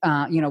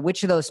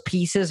 which of those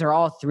pieces or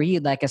all three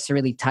you'd like us to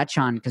really touch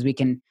on, because we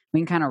can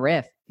kind of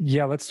riff.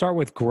 Yeah, let's start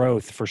with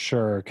growth for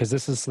sure, because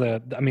this has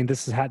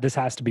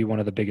to be one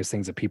of the biggest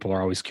things that people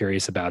are always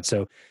curious about.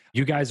 So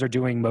you guys are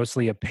doing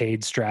mostly a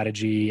paid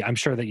strategy. I'm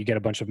sure that you get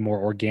a bunch of more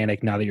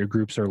organic now that your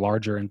groups are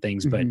larger and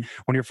things. But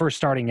when you're first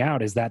starting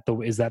out, is that the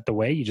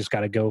way? You just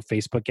got to go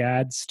Facebook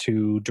ads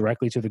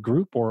directly to the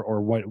group,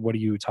 or what are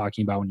you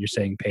talking about when you're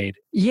saying paid?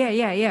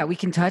 Yeah. We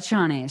can touch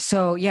on it.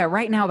 So yeah,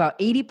 right now about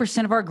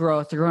 80% of our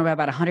growth, we're growing by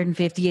about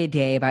 150 a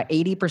day. About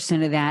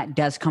 80% of that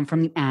does come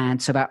from the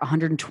ads. So about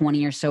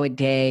 120 or so a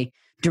day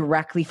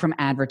directly from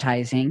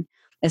advertising.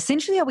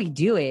 Essentially how we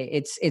do it,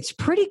 it's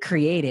pretty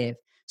creative.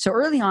 So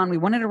early on, we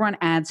wanted to run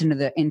ads into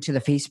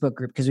the Facebook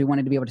group because we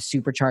wanted to be able to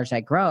supercharge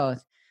that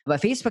growth.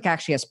 But Facebook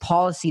actually has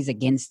policies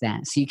against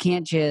that. So you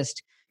can't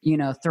just,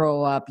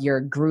 throw up your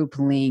group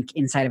link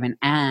inside of an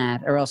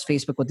ad, or else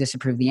Facebook will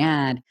disapprove the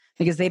ad,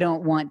 because they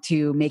don't want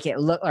to make it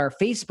look, or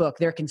Facebook,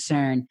 their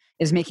concern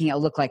is making it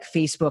look like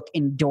Facebook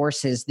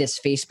endorses this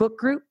Facebook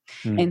group.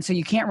 And so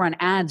you can't run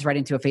ads right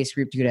into a Facebook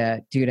group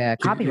due to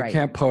copyright. You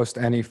can't post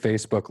any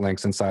Facebook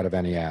links inside of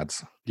any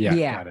ads. Yeah,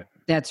 got it.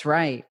 That's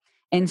right.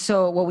 And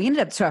so what we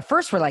ended up, so at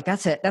first we're like,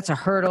 that's a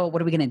hurdle.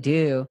 What are we going to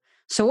do?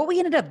 So what we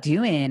ended up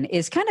doing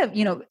is kind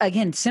of,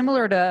 again,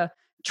 similar to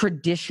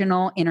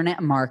traditional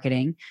internet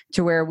marketing,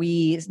 to where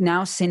we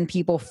now send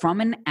people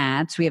from an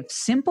ad. So we have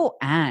simple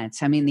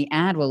ads. I mean, the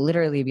ad will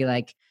literally be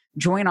like,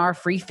 join our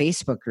free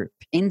Facebook group.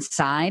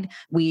 Inside,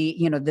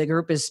 the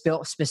group is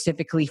built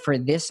specifically for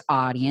this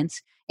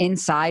audience.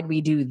 Inside, we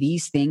do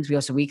these things. We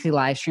also weekly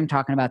live stream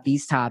talking about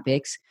these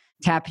topics.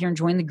 Tap here and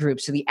join the group.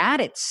 So the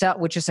ad itself,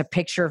 which is a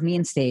picture of me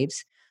and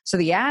Staves. So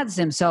the ads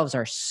themselves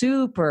are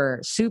super,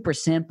 super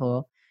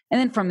simple. And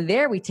then from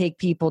there, we take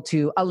people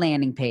to a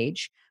landing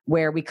page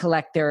where we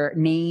collect their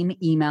name,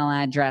 email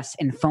address,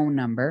 and phone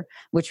number,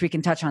 which we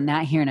can touch on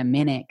that here in a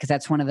minute, because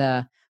that's one of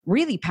the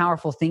really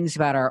powerful things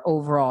about our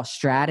overall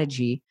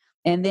strategy.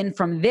 And then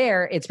from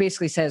there, it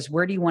basically says,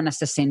 where do you want us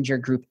to send your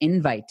group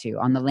invite to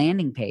on the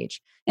landing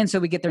page? And so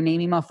we get their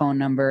name, email, phone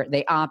number,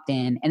 they opt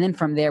in, and then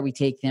from there, we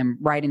take them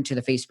right into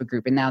the Facebook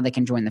group, and now they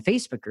can join the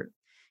Facebook group.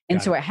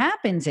 And so what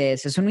happens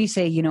is when we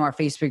say, our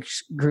Facebook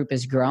group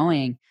is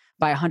growing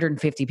by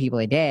 150 people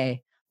a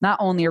day, not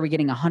only are we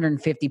getting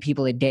 150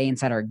 people a day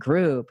inside our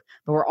group,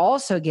 but we're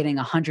also getting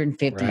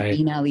 150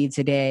 email leads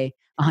a day,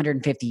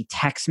 150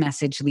 text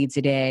message leads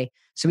a day.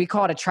 So we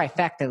call it a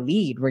trifecta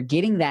lead. We're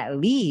getting that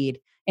lead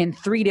in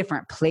 3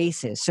 different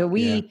places. So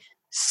we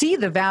see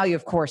the value,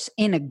 of course,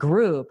 in a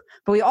group,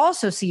 but we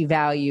also see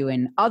value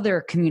in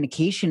other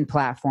communication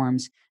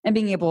platforms and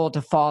being able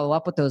to follow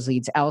up with those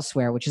leads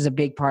elsewhere, which is a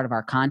big part of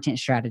our content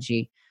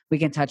strategy. We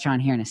can touch on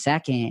here in a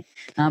second.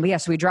 So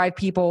we drive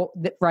people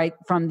right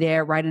from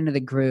there, right into the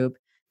group.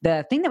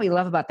 The thing that we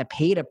love about the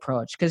paid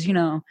approach, because,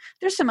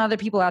 there's some other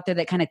people out there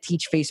that kind of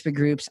teach Facebook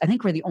groups. I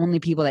think we're the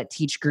only people that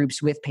teach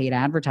groups with paid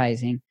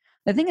advertising.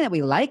 The thing that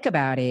we like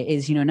about it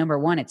is, number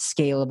one, it's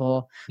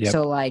scalable. Yep.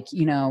 So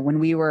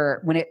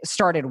when it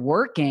started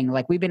working,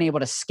 we've been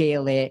able to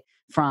scale it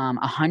from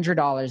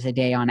 $100 a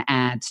day on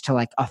ads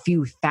to a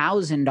few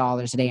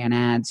 $1,000s a day on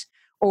ads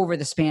over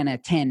the span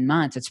of 10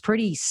 months. It's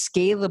pretty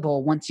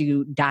scalable once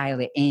you dial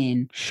it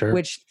in,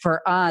 which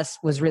for us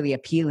was really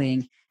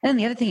appealing. And then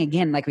the other thing,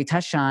 again, like we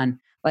touched on,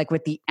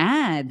 with the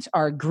ads,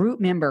 our group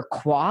member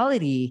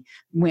quality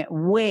went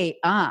way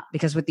up,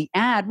 because with the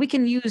ad, we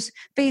can use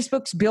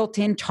Facebook's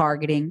built-in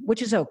targeting,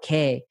 which is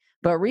okay.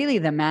 But really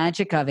the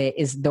magic of it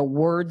is the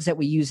words that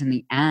we use in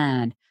the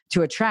ad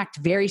to attract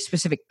very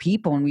specific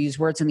people. And we use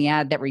words in the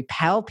ad that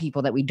repel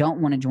people that we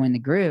don't want to join the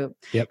group.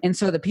 Yep. And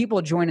so the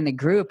people joining the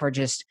group are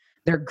just,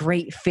 they're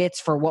great fits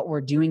for what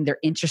we're doing. They're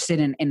interested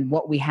in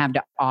what we have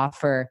to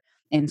offer.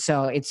 And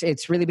so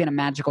it's really been a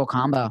magical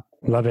combo.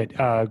 Love it.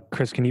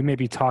 Chris, can you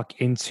maybe talk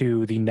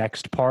into the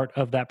next part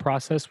of that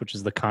process, which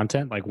is the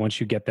content? Like once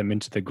you get them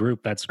into the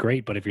group, that's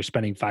great. But if you're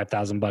spending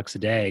 $5,000 a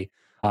day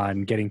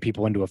on getting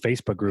people into a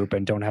Facebook group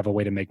and don't have a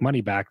way to make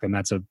money back, then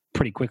that's a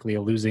pretty quickly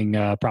a losing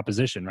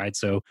proposition, right?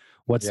 So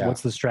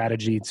what's the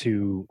strategy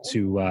to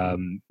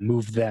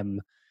move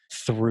them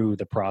through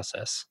the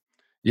process?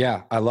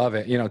 Yeah, I love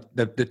it.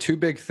 The two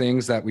big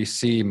things that we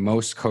see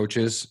most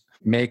coaches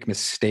make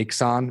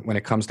mistakes on when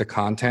it comes to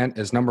content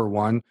is number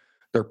one,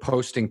 they're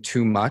posting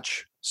too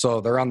much.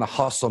 So they're on the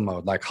hustle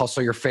mode, like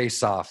hustle your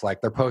face off.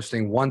 Like they're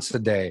posting once a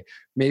day,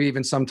 maybe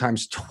even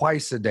sometimes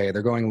twice a day.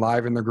 They're going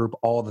live in their group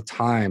all the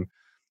time.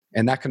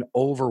 And that can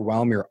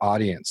overwhelm your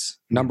audience.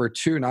 Number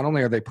two, not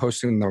only are they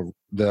posting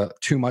the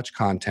too much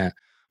content,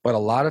 but a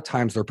lot of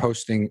times they're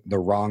posting the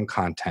wrong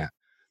content.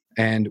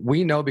 And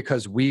we know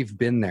because we've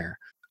been there.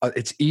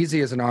 It's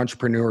easy as an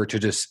entrepreneur to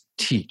just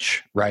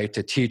teach, right?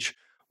 To teach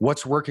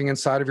what's working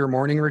inside of your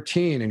morning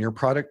routine and your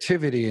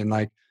productivity and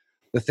like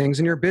the things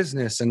in your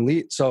business and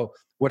lead. So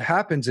what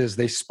happens is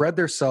they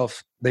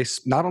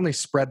not only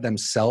spread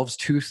themselves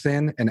too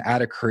thin and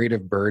add a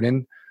creative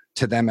burden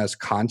to them as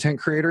content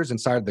creators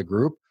inside the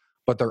group,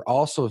 but they're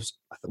also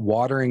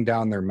watering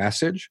down their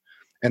message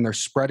and they're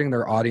spreading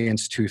their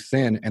audience too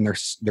thin, and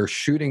they're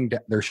shooting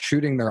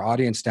their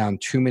audience down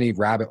too many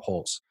rabbit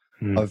holes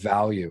of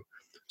value.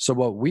 So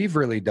what we've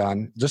really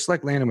done, just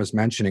like Landon was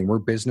mentioning, we're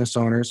business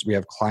owners. We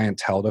have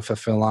clientele to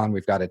fulfill on.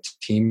 We've got a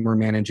team we're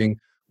managing.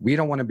 We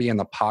don't want to be in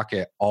the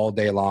pocket all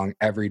day long,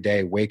 every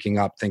day, waking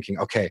up thinking,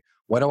 okay,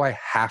 what do I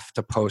have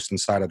to post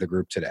inside of the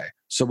group today?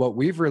 So what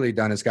we've really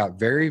done is got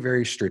very,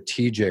 very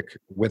strategic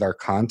with our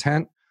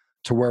content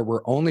to where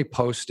we're only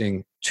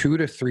posting 2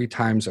 to 3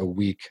 times a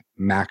week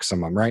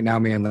maximum. Right now,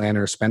 me and Landon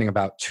are spending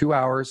about 2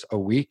 hours a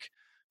week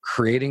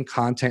creating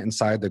content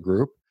inside the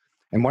group.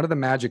 And one of the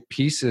magic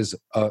pieces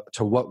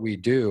to what we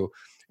do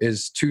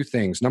is 2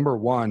 things. Number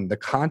one, the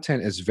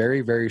content is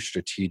very, very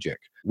strategic.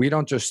 We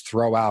don't just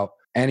throw out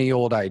any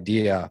old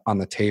idea on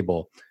the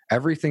table.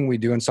 Everything we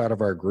do inside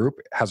of our group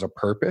has a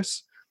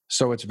purpose.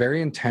 So it's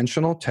very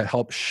intentional to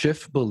help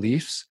shift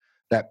beliefs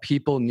that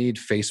people need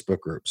Facebook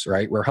groups,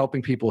 right? We're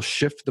helping people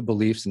shift the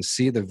beliefs and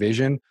see the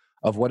vision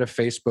of what a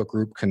Facebook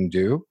group can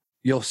do.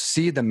 You'll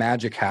see the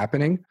magic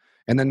happening.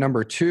 And then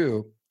number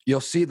 2, you'll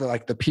see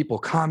the people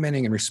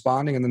commenting and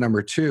responding. And then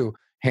number 2,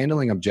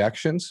 handling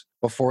objections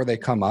before they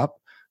come up.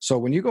 So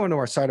when you go into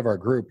our side of our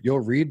group, you'll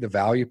read the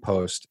value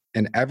post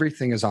and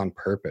everything is on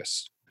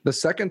purpose. The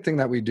second thing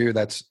that we do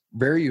that's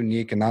very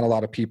unique and not a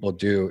lot of people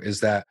do is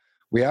that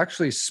we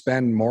actually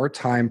spend more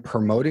time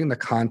promoting the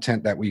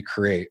content that we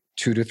create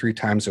 2 to 3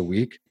 times a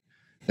week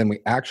than we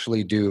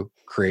actually do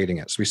creating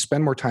it. So we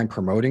spend more time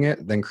promoting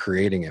it than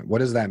creating it. What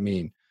does that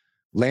mean?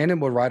 Landon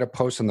will write a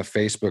post in the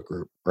Facebook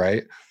group,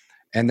 right?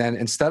 And then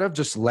instead of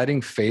just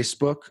letting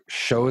Facebook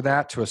show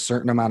that to a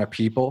certain amount of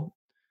people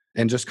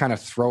and just kind of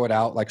throw it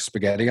out like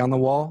spaghetti on the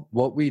wall,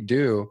 what we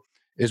do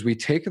is we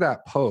take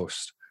that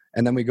post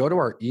and then we go to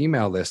our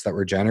email list that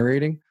we're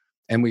generating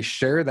and we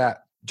share that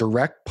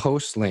direct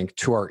post link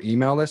to our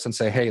email list and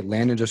say, hey,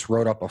 Landon just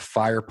wrote up a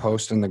fire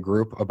post in the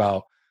group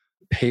about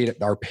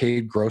our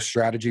paid growth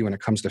strategy when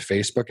it comes to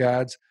Facebook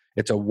ads.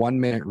 It's a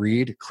 1-minute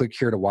read. Click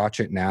here to watch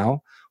it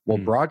now. We'll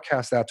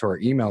broadcast that to our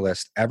email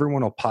list.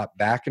 Everyone will pop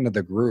back into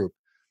the group.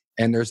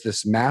 And there's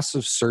this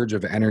massive surge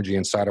of energy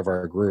inside of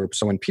our group.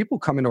 So when people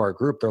come into our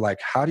group, they're like,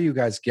 how do you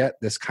guys get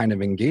this kind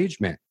of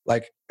engagement?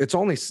 Like there's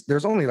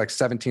only like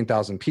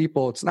 17,000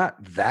 people. It's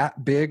not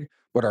that big,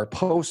 but our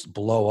posts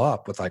blow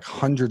up with like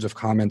hundreds of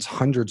comments,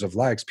 hundreds of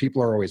likes.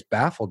 People are always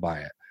baffled by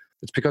it.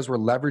 It's because we're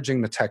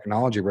leveraging the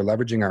technology. We're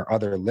leveraging our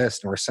other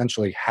list and we're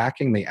essentially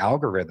hacking the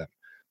algorithm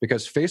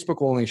because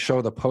Facebook will only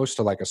show the post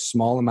to like a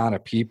small amount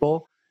of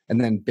people. And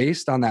then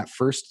based on that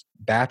first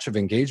batch of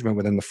engagement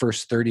within the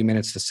first 30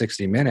 minutes to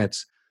 60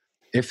 minutes,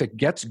 if it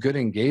gets good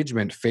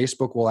engagement,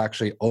 Facebook will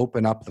actually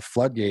open up the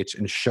floodgates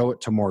and show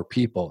it to more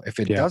people. If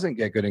it doesn't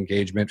get good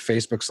engagement,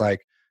 Facebook's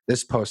like,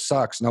 this post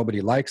sucks,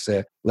 nobody likes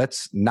it.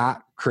 Let's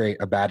not create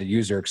a bad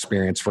user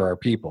experience for our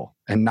people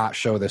and not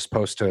show this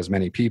post to as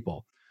many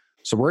people.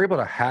 So we're able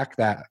to hack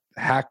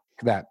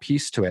that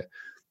piece to it.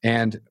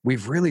 And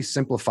we've really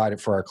simplified it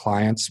for our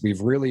clients.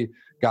 We've really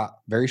got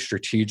very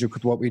strategic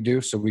with what we do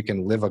so we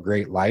can live a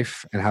great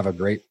life and have a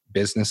great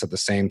business at the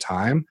same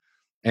time.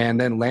 And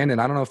then Landon,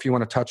 I don't know if you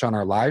want to touch on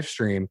our live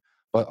stream,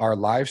 but our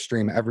live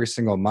stream every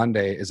single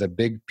Monday is a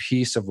big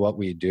piece of what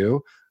we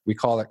do. We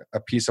call it a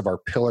piece of our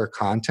pillar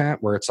content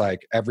where it's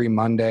like every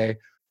Monday,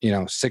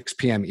 6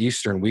 p.m.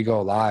 Eastern, we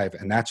go live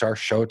and that's our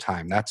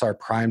showtime. That's our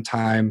prime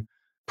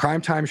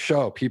time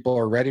show. People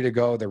are ready to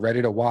go. They're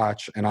ready to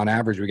watch. And on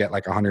average, we get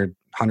like 100,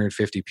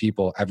 150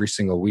 people every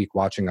single week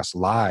watching us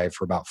live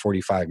for about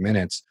 45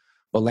 minutes.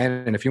 But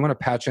Landon, if you want to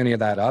patch any of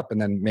that up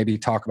and then maybe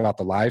talk about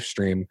the live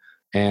stream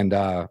and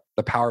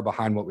the power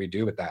behind what we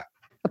do with that.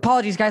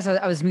 Apologies, guys.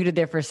 I was muted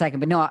there for a second,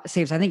 but no,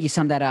 Saves, I think you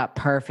summed that up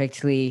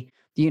perfectly.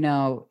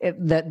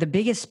 The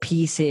biggest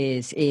piece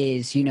is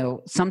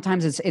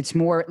sometimes it's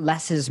more,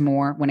 less is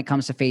more when it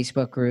comes to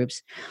Facebook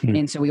groups. Hmm.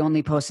 And so we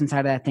only post inside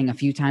of that thing a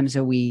few times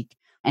a week.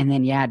 And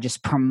then,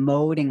 just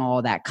promoting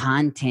all that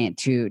content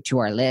to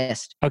our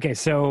list. Okay.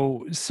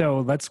 So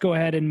let's go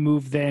ahead and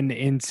move then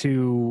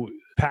into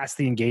past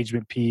the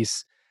engagement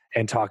piece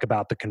and talk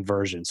about the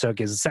conversion. So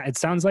because it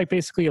sounds like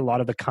basically a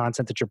lot of the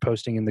content that you're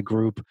posting in the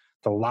group,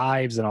 the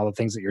lives and all the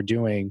things that you're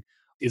doing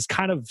is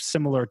kind of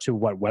similar to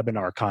what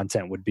webinar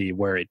content would be,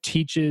 where it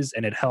teaches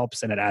and it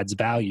helps and it adds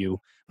value,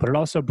 but it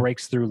also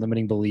breaks through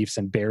limiting beliefs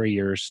and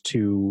barriers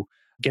to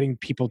getting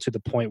people to the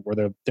point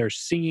where they're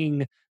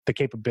seeing the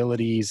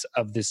capabilities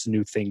of this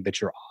new thing that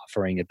you're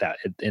offering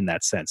in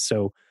that sense.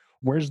 So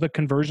where's the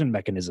conversion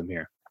mechanism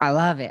here? I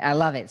love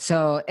it.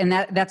 So, and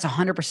that's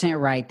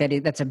 100% right.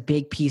 That's a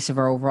big piece of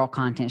our overall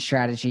content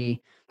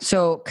strategy.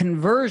 So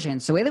conversion,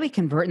 so the way that we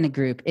convert in the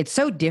group, it's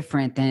so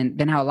different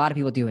than how a lot of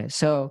people do it.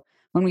 So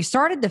when we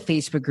started the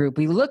Facebook group,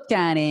 we looked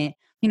at it,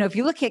 if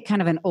you look at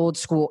kind of an old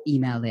school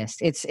email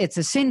list, it's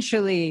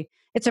essentially,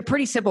 it's a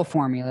pretty simple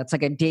formula. It's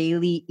like a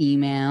daily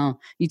email.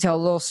 You tell a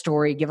little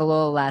story, give a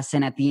little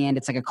lesson. At the end,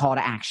 it's like a call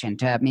to action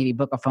to maybe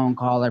book a phone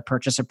call or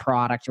purchase a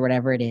product or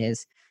whatever it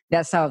is.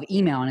 That style of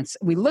email. And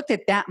we looked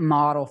at that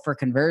model for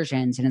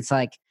conversions, and it's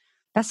like,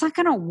 that's not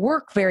going to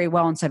work very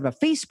well inside of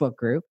a Facebook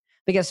group,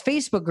 because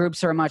Facebook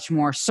groups are a much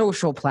more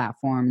social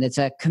platform. It's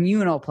a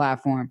communal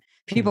platform.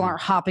 People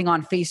aren't hopping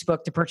on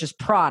Facebook to purchase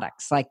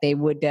products like they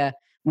would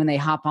when they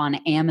hop on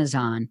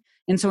Amazon.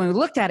 And so when we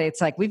looked at it, it's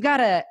like, we've got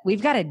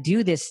to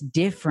do this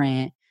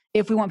different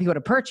if we want people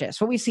to purchase.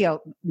 What we see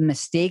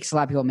mistakes a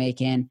lot of people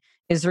making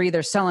is they're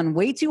either selling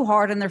way too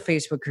hard in their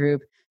Facebook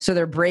group, so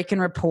they're breaking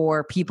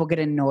rapport, people get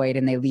annoyed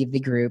and they leave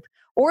the group,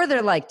 or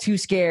they're like too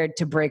scared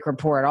to break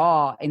rapport at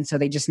all. And so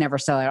they just never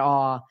sell at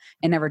all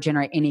and never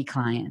generate any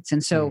clients.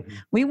 And so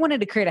we wanted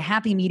to create a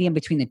happy medium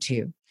between the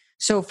two.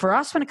 So for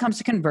us, when it comes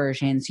to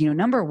conversions,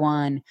 number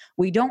one,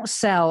 we don't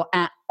sell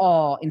at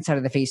all inside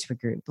of the Facebook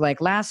group.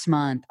 Like last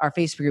month, our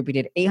Facebook group, we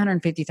did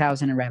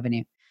 $850,000 in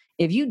revenue.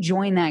 If you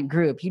join that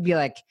group, you'd be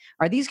like,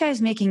 are these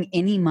guys making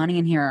any money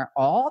in here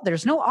at all?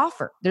 There's no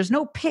offer. There's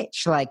no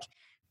pitch. Like,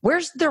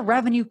 where's the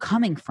revenue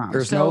coming from?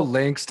 There's no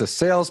links to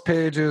sales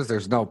pages.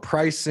 There's no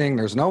pricing.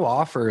 There's no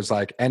offers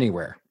like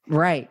anywhere.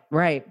 Right.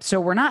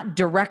 So we're not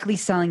directly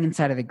selling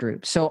inside of the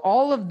group. So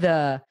all of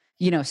the,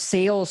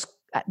 sales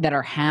that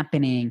are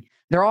happening,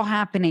 they're all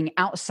happening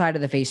outside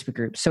of the Facebook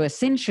group. So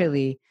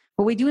essentially,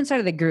 what we do inside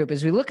of the group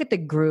is we look at the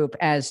group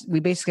as we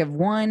basically have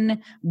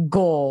one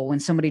goal when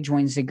somebody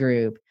joins the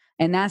group,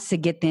 and that's to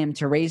get them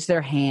to raise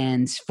their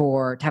hands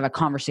to have a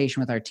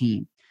conversation with our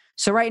team.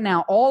 So right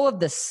now, all of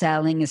the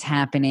selling is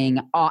happening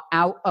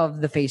out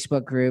of the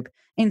Facebook group,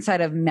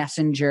 inside of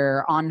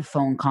Messenger, on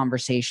phone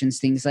conversations,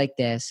 things like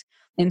this.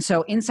 And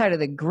so inside of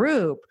the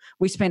group,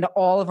 we spend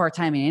all of our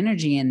time and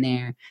energy in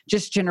there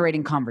just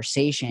generating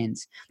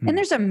conversations. And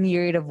there's a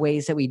myriad of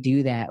ways that we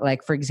do that.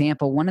 Like, for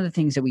example, one of the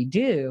things that we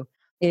do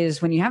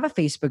is when you have a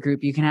Facebook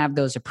group, you can have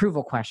those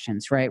approval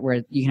questions, right?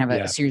 Where you can have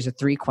a series of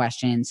 3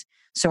 questions.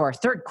 So our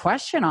third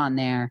question on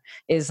there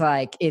is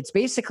like, it's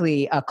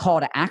basically a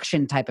call to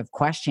action type of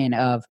question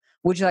of,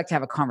 would you like to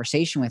have a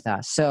conversation with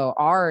us? So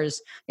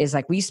ours is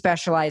like, we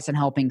specialize in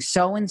helping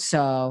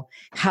so-and-so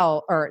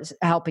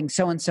helping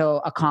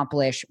so-and-so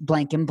accomplish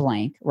blank and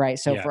blank, right?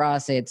 So for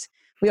us,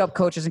 we help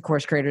coaches and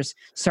course creators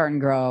start and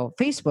grow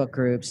Facebook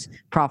groups,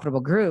 profitable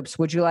groups.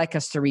 Would you like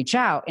us to reach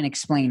out and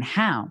explain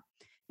how?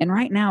 And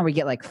right now we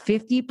get like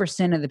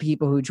 50% of the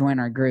people who join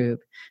our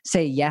group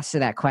say yes to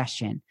that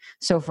question.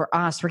 So for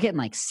us, we're getting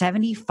like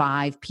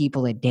 75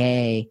 people a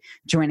day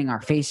joining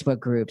our Facebook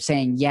group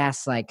saying,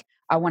 yes, like,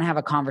 I want to have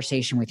a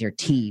conversation with your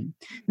team.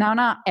 Now,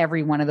 not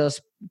every one of those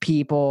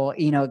people,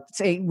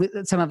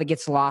 some of it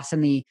gets lost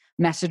in the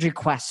message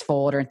request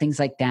folder and things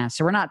like that.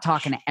 So we're not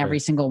talking to every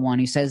single one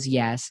who says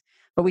yes,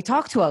 but we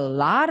talk to a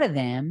lot of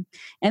them.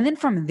 And then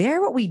from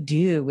there, what we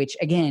do, which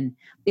again,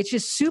 it's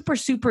just super,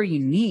 super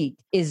unique,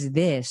 is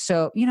this.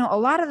 So, a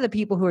lot of the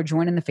people who are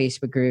joining the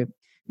Facebook group,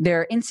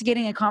 they're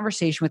instigating a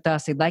conversation with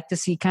us. They'd like to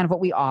see kind of what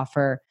we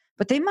offer,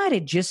 but they might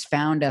have just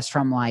found us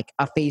from like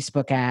a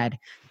Facebook ad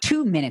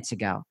 2 minutes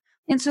ago.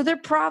 And so they're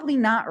probably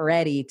not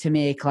ready to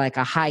make like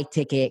a high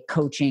ticket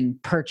coaching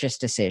purchase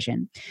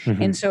decision.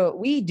 And so what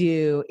we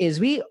do is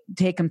we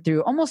take them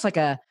through almost like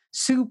a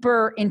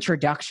super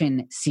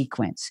introduction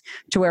sequence,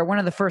 to where one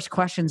of the first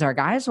questions our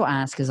guys will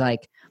ask is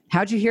like,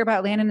 how'd you hear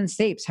about Landon and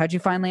Stapes? How'd you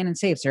find Landon and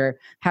Stapes? Or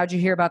how'd you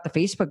hear about the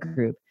Facebook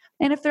group?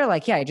 And if they're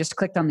like, yeah, I just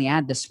clicked on the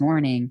ad this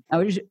morning, I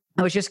was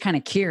just kind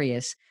of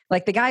curious.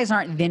 Like, the guys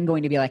aren't then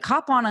going to be like,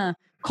 hop on a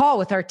call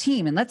with our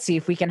team and let's see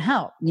if we can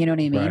help. You know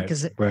what I mean?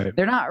 Because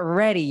they're not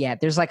ready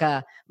yet. There's like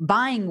a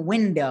buying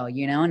window,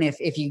 and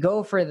if you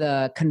go for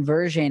the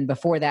conversion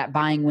before that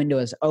buying window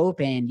is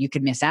open, you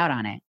could miss out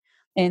on it.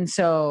 And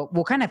so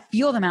we'll kind of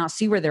feel them out,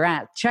 see where they're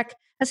at, check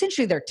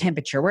essentially their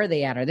temperature. Where are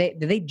they at? Did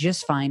they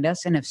just find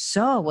us? And if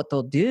so, what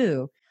they'll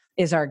do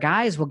is our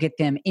guys will get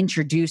them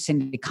introduced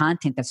into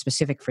content that's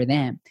specific for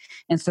them.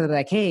 And so they're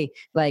like, hey,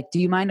 like, do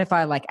you mind if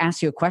I like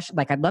ask you a question?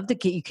 Like, I'd love to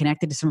get you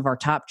connected to some of our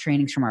top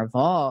trainings from our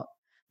vault.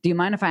 Do you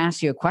mind if I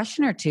ask you a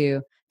question or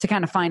two to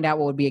kind of find out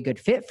what would be a good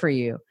fit for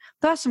you?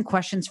 They'll ask some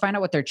questions, find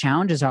out what their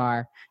challenges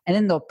are, and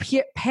then they'll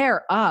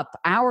pair up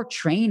our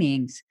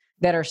trainings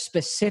that are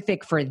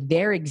specific for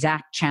their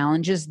exact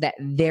challenges that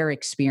they're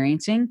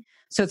experiencing.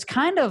 So it's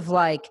kind of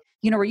like,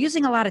 we're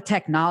using a lot of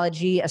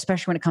technology,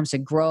 especially when it comes to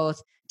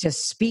growth, to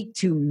speak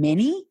to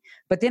many.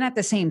 But then at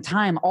the same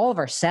time, all of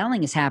our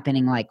selling is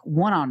happening like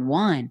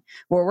one-on-one,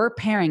 where we're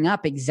pairing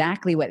up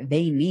exactly what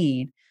they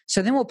need.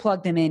 So then we'll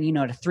plug them in,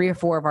 to 3 or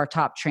 4 of our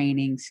top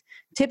trainings.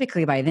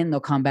 Typically by then they'll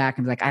come back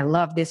and be like, I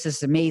love this. This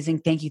is amazing.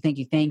 Thank you, thank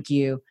you, thank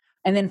you.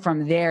 And then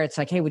from there, it's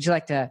like, hey, would you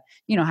like to,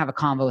 have a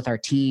convo with our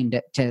team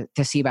to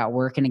see about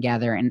working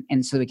together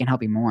and so we can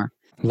help you more?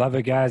 Love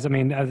it, guys. I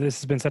mean, this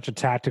has been such a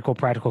tactical,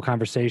 practical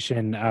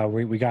conversation.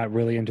 We got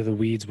really into the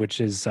weeds,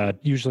 which is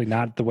usually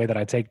not the way that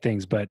I take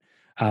things, but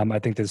I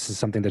think this is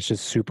something that's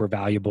just super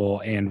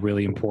valuable and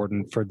really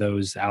important for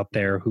those out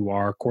there who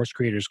are course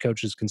creators,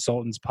 coaches,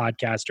 consultants,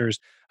 podcasters.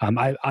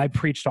 I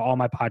preach to all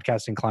my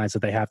podcasting clients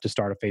that they have to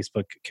start a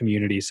Facebook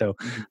community. So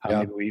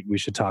maybe we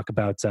should talk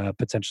about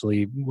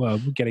potentially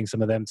getting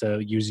some of them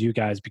to use you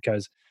guys,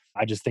 because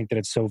I just think that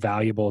it's so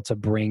valuable to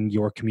bring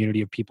your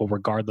community of people,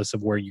 regardless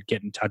of where you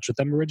get in touch with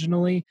them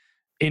originally,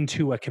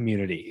 into a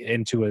community,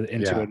 into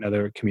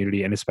another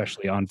community, and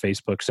especially on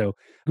Facebook. So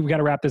we got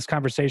to wrap this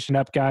conversation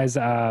up, guys.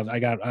 I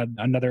got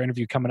another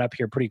interview coming up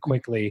here pretty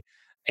quickly.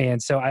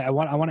 And so I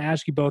want to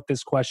ask you both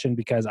this question,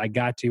 because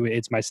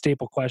it's my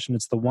staple question.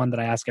 It's the one that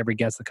I ask every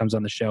guest that comes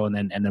on the show, and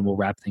then we'll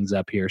wrap things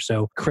up here.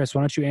 So Chris,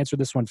 why don't you answer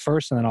this one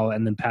first,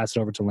 and then pass it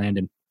over to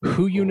Landon.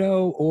 Who you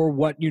know or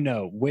what you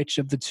know, which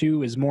of the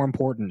two is more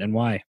important and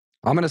why?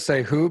 I'm going to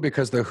say who,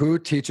 because the who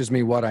teaches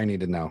me what I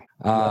need to know.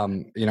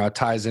 It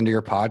ties into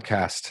your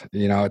podcast.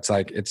 It's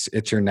like,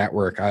 it's your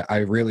network. I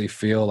really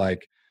feel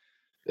like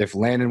if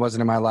Landon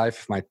wasn't in my life,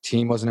 if my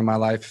team wasn't in my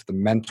life, if the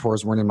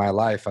mentors weren't in my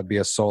life, I'd be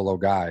a solo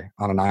guy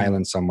on an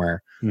island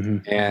somewhere.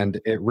 Mm-hmm.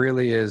 And it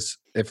really is,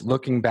 if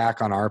looking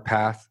back on our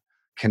path,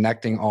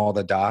 connecting all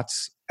the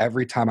dots,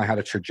 every time I had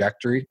a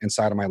trajectory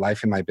inside of my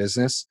life and my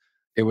business,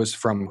 it was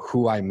from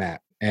who I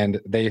met,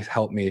 and they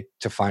helped me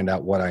to find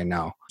out what I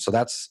know. So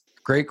that's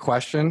a great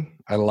question.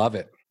 I love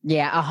it.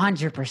 Yeah,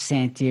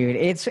 100%, dude.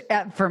 It's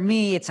for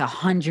me, it's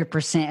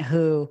 100%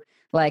 who.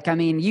 Like, I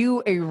mean,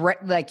 you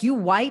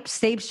wipe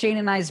Stapes, Jane,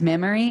 and I's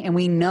memory, and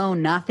we know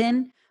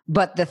nothing.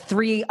 But the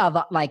three of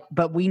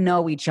but we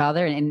know each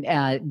other, and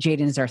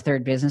Jaden is our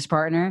third business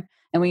partner,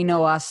 and we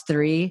know us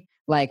three.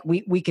 Like,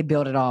 we could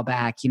build it all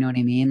back. You know what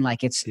I mean?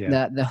 Like, it's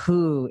the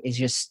who is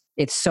just,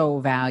 it's so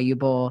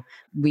valuable.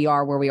 We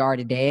are where we are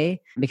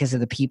today because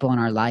of the people in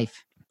our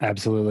life.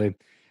 Absolutely.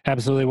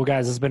 Well,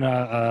 guys, it's been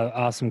a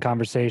awesome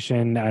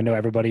conversation. I know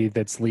everybody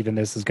that's leaving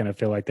this is going to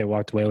feel like they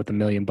walked away with $1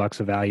 million of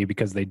value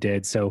because they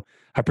did. So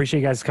I appreciate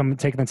you guys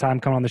taking the time,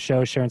 coming on the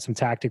show, sharing some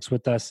tactics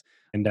with us,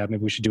 and maybe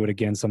we should do it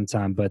again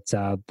sometime. But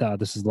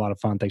this is a lot of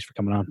fun. Thanks for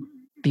coming on.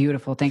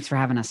 Beautiful. Thanks for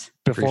having us.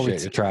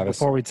 Appreciate you, Travis.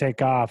 Before we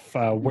take off,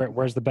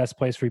 where's the best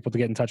place for people to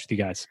get in touch with you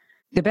guys?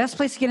 The best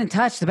place to get in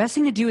touch, the best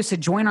thing to do is to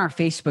join our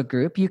Facebook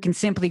group. You can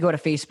simply go to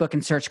Facebook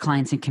and search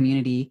Clients and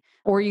Community,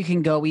 or you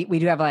can go, we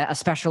do have a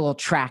special little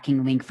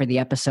tracking link for the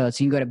episode.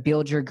 So you can go to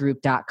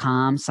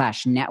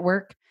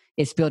buildyourgroup.com/network.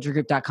 It's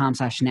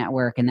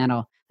buildyourgroup.com/network, and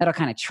that'll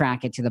kind of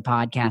track it to the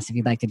podcast if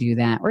you'd like to do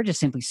that, or just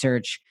simply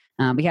search.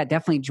 But yeah,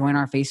 definitely join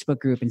our Facebook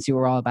group and see what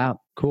we're all about.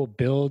 Cool.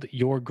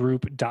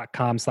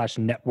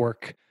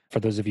 Buildyourgroup.com/network. For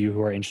those of you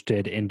who are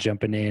interested in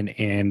jumping in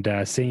and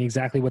seeing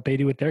exactly what they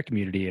do with their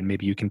community, and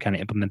maybe you can kind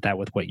of implement that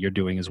with what you're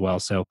doing as well.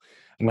 So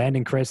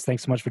Landon, Chris,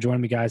 thanks so much for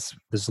joining me, guys.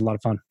 This is a lot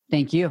of fun.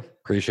 Thank you.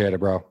 Appreciate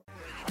it, bro.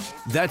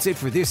 That's it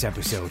for this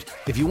episode.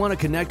 If you want to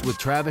connect with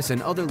Travis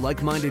and other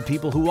like-minded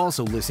people who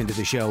also listen to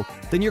the show,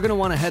 then you're going to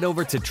want to head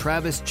over to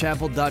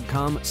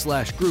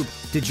travischappell.com/group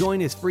to join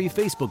his free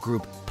Facebook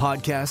group,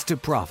 Podcast to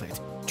Profit.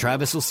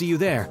 Travis will see you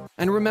there.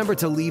 And remember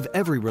to leave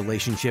every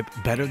relationship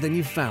better than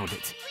you found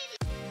it.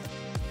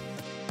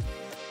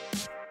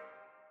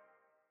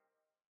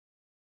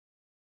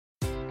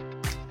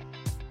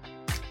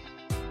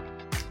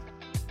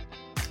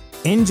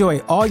 Enjoy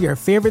all your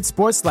favorite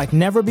sports like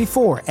never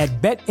before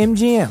at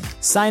BetMGM.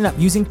 Sign up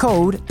using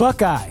code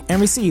Buckeye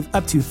and receive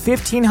up to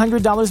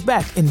 $1,500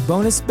 back in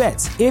bonus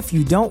bets if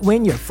you don't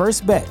win your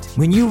first bet.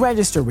 When you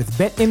register with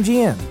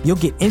BetMGM, you'll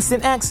get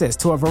instant access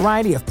to a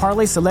variety of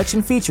parlay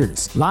selection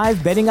features,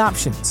 live betting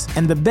options,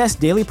 and the best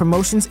daily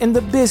promotions in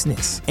the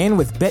business. And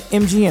with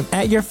BetMGM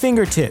at your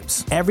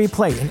fingertips, every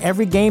play and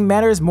every game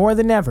matters more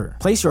than ever.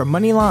 Place your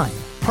money line,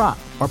 prop,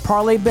 or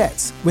parlay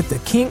bets with the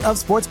king of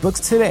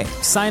sportsbooks today.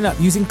 Sign up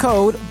using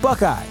code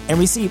Buckeye and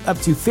receive up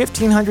to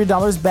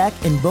 $1,500 back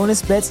in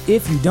bonus bets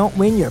if you don't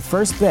win your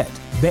first bet.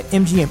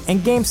 BetMGM and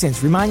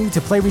GameSense remind you to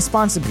play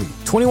responsibly.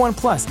 21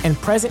 plus and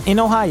present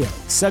in Ohio,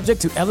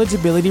 subject to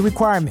eligibility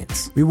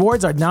requirements.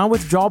 Rewards are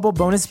non-withdrawable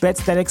bonus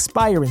bets that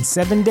expire in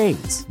 7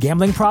 days.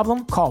 Gambling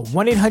problem? Call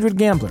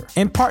 1-800-GAMBLER.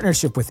 In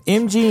partnership with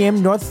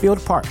MGM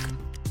Northfield Park.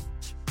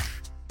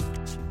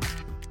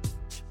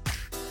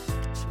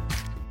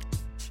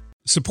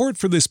 Support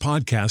for this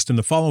podcast and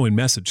the following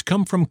message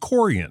come from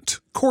Corient.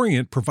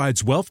 Corient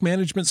provides wealth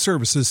management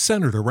services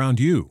centered around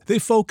you. They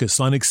focus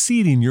on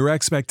exceeding your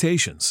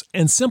expectations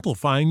and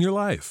simplifying your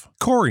life.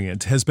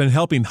 Corient has been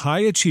helping high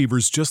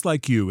achievers just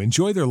like you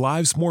enjoy their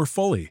lives more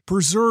fully,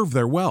 preserve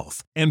their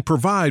wealth, and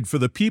provide for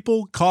the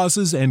people,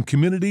 causes, and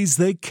communities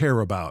they care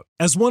about.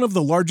 As one of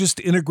the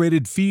largest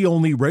integrated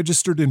fee-only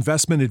registered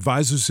investment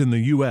advisors in the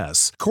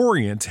U.S.,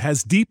 Corient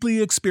has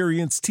deeply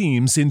experienced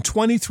teams in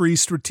 23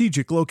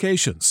 strategic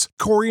locations.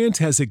 Corient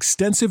has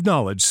extensive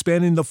knowledge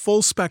spanning the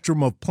full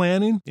spectrum of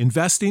planning,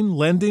 investing,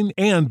 lending,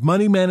 and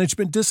money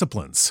management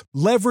disciplines.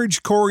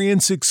 Leverage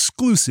Corient's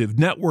exclusive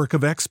network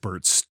of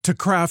experts to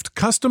craft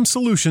custom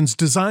solutions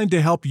designed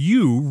to help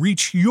you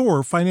reach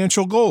your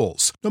financial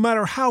goals, no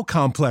matter how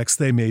complex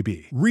they may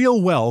be.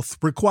 Real wealth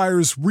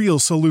requires real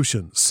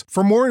solutions.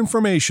 For more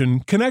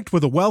information, connect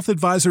with a wealth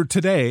advisor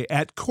today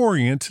at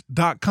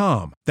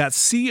Corient.com.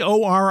 That's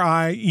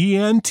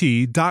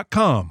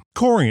Corient.com.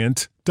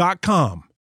 Corient.com.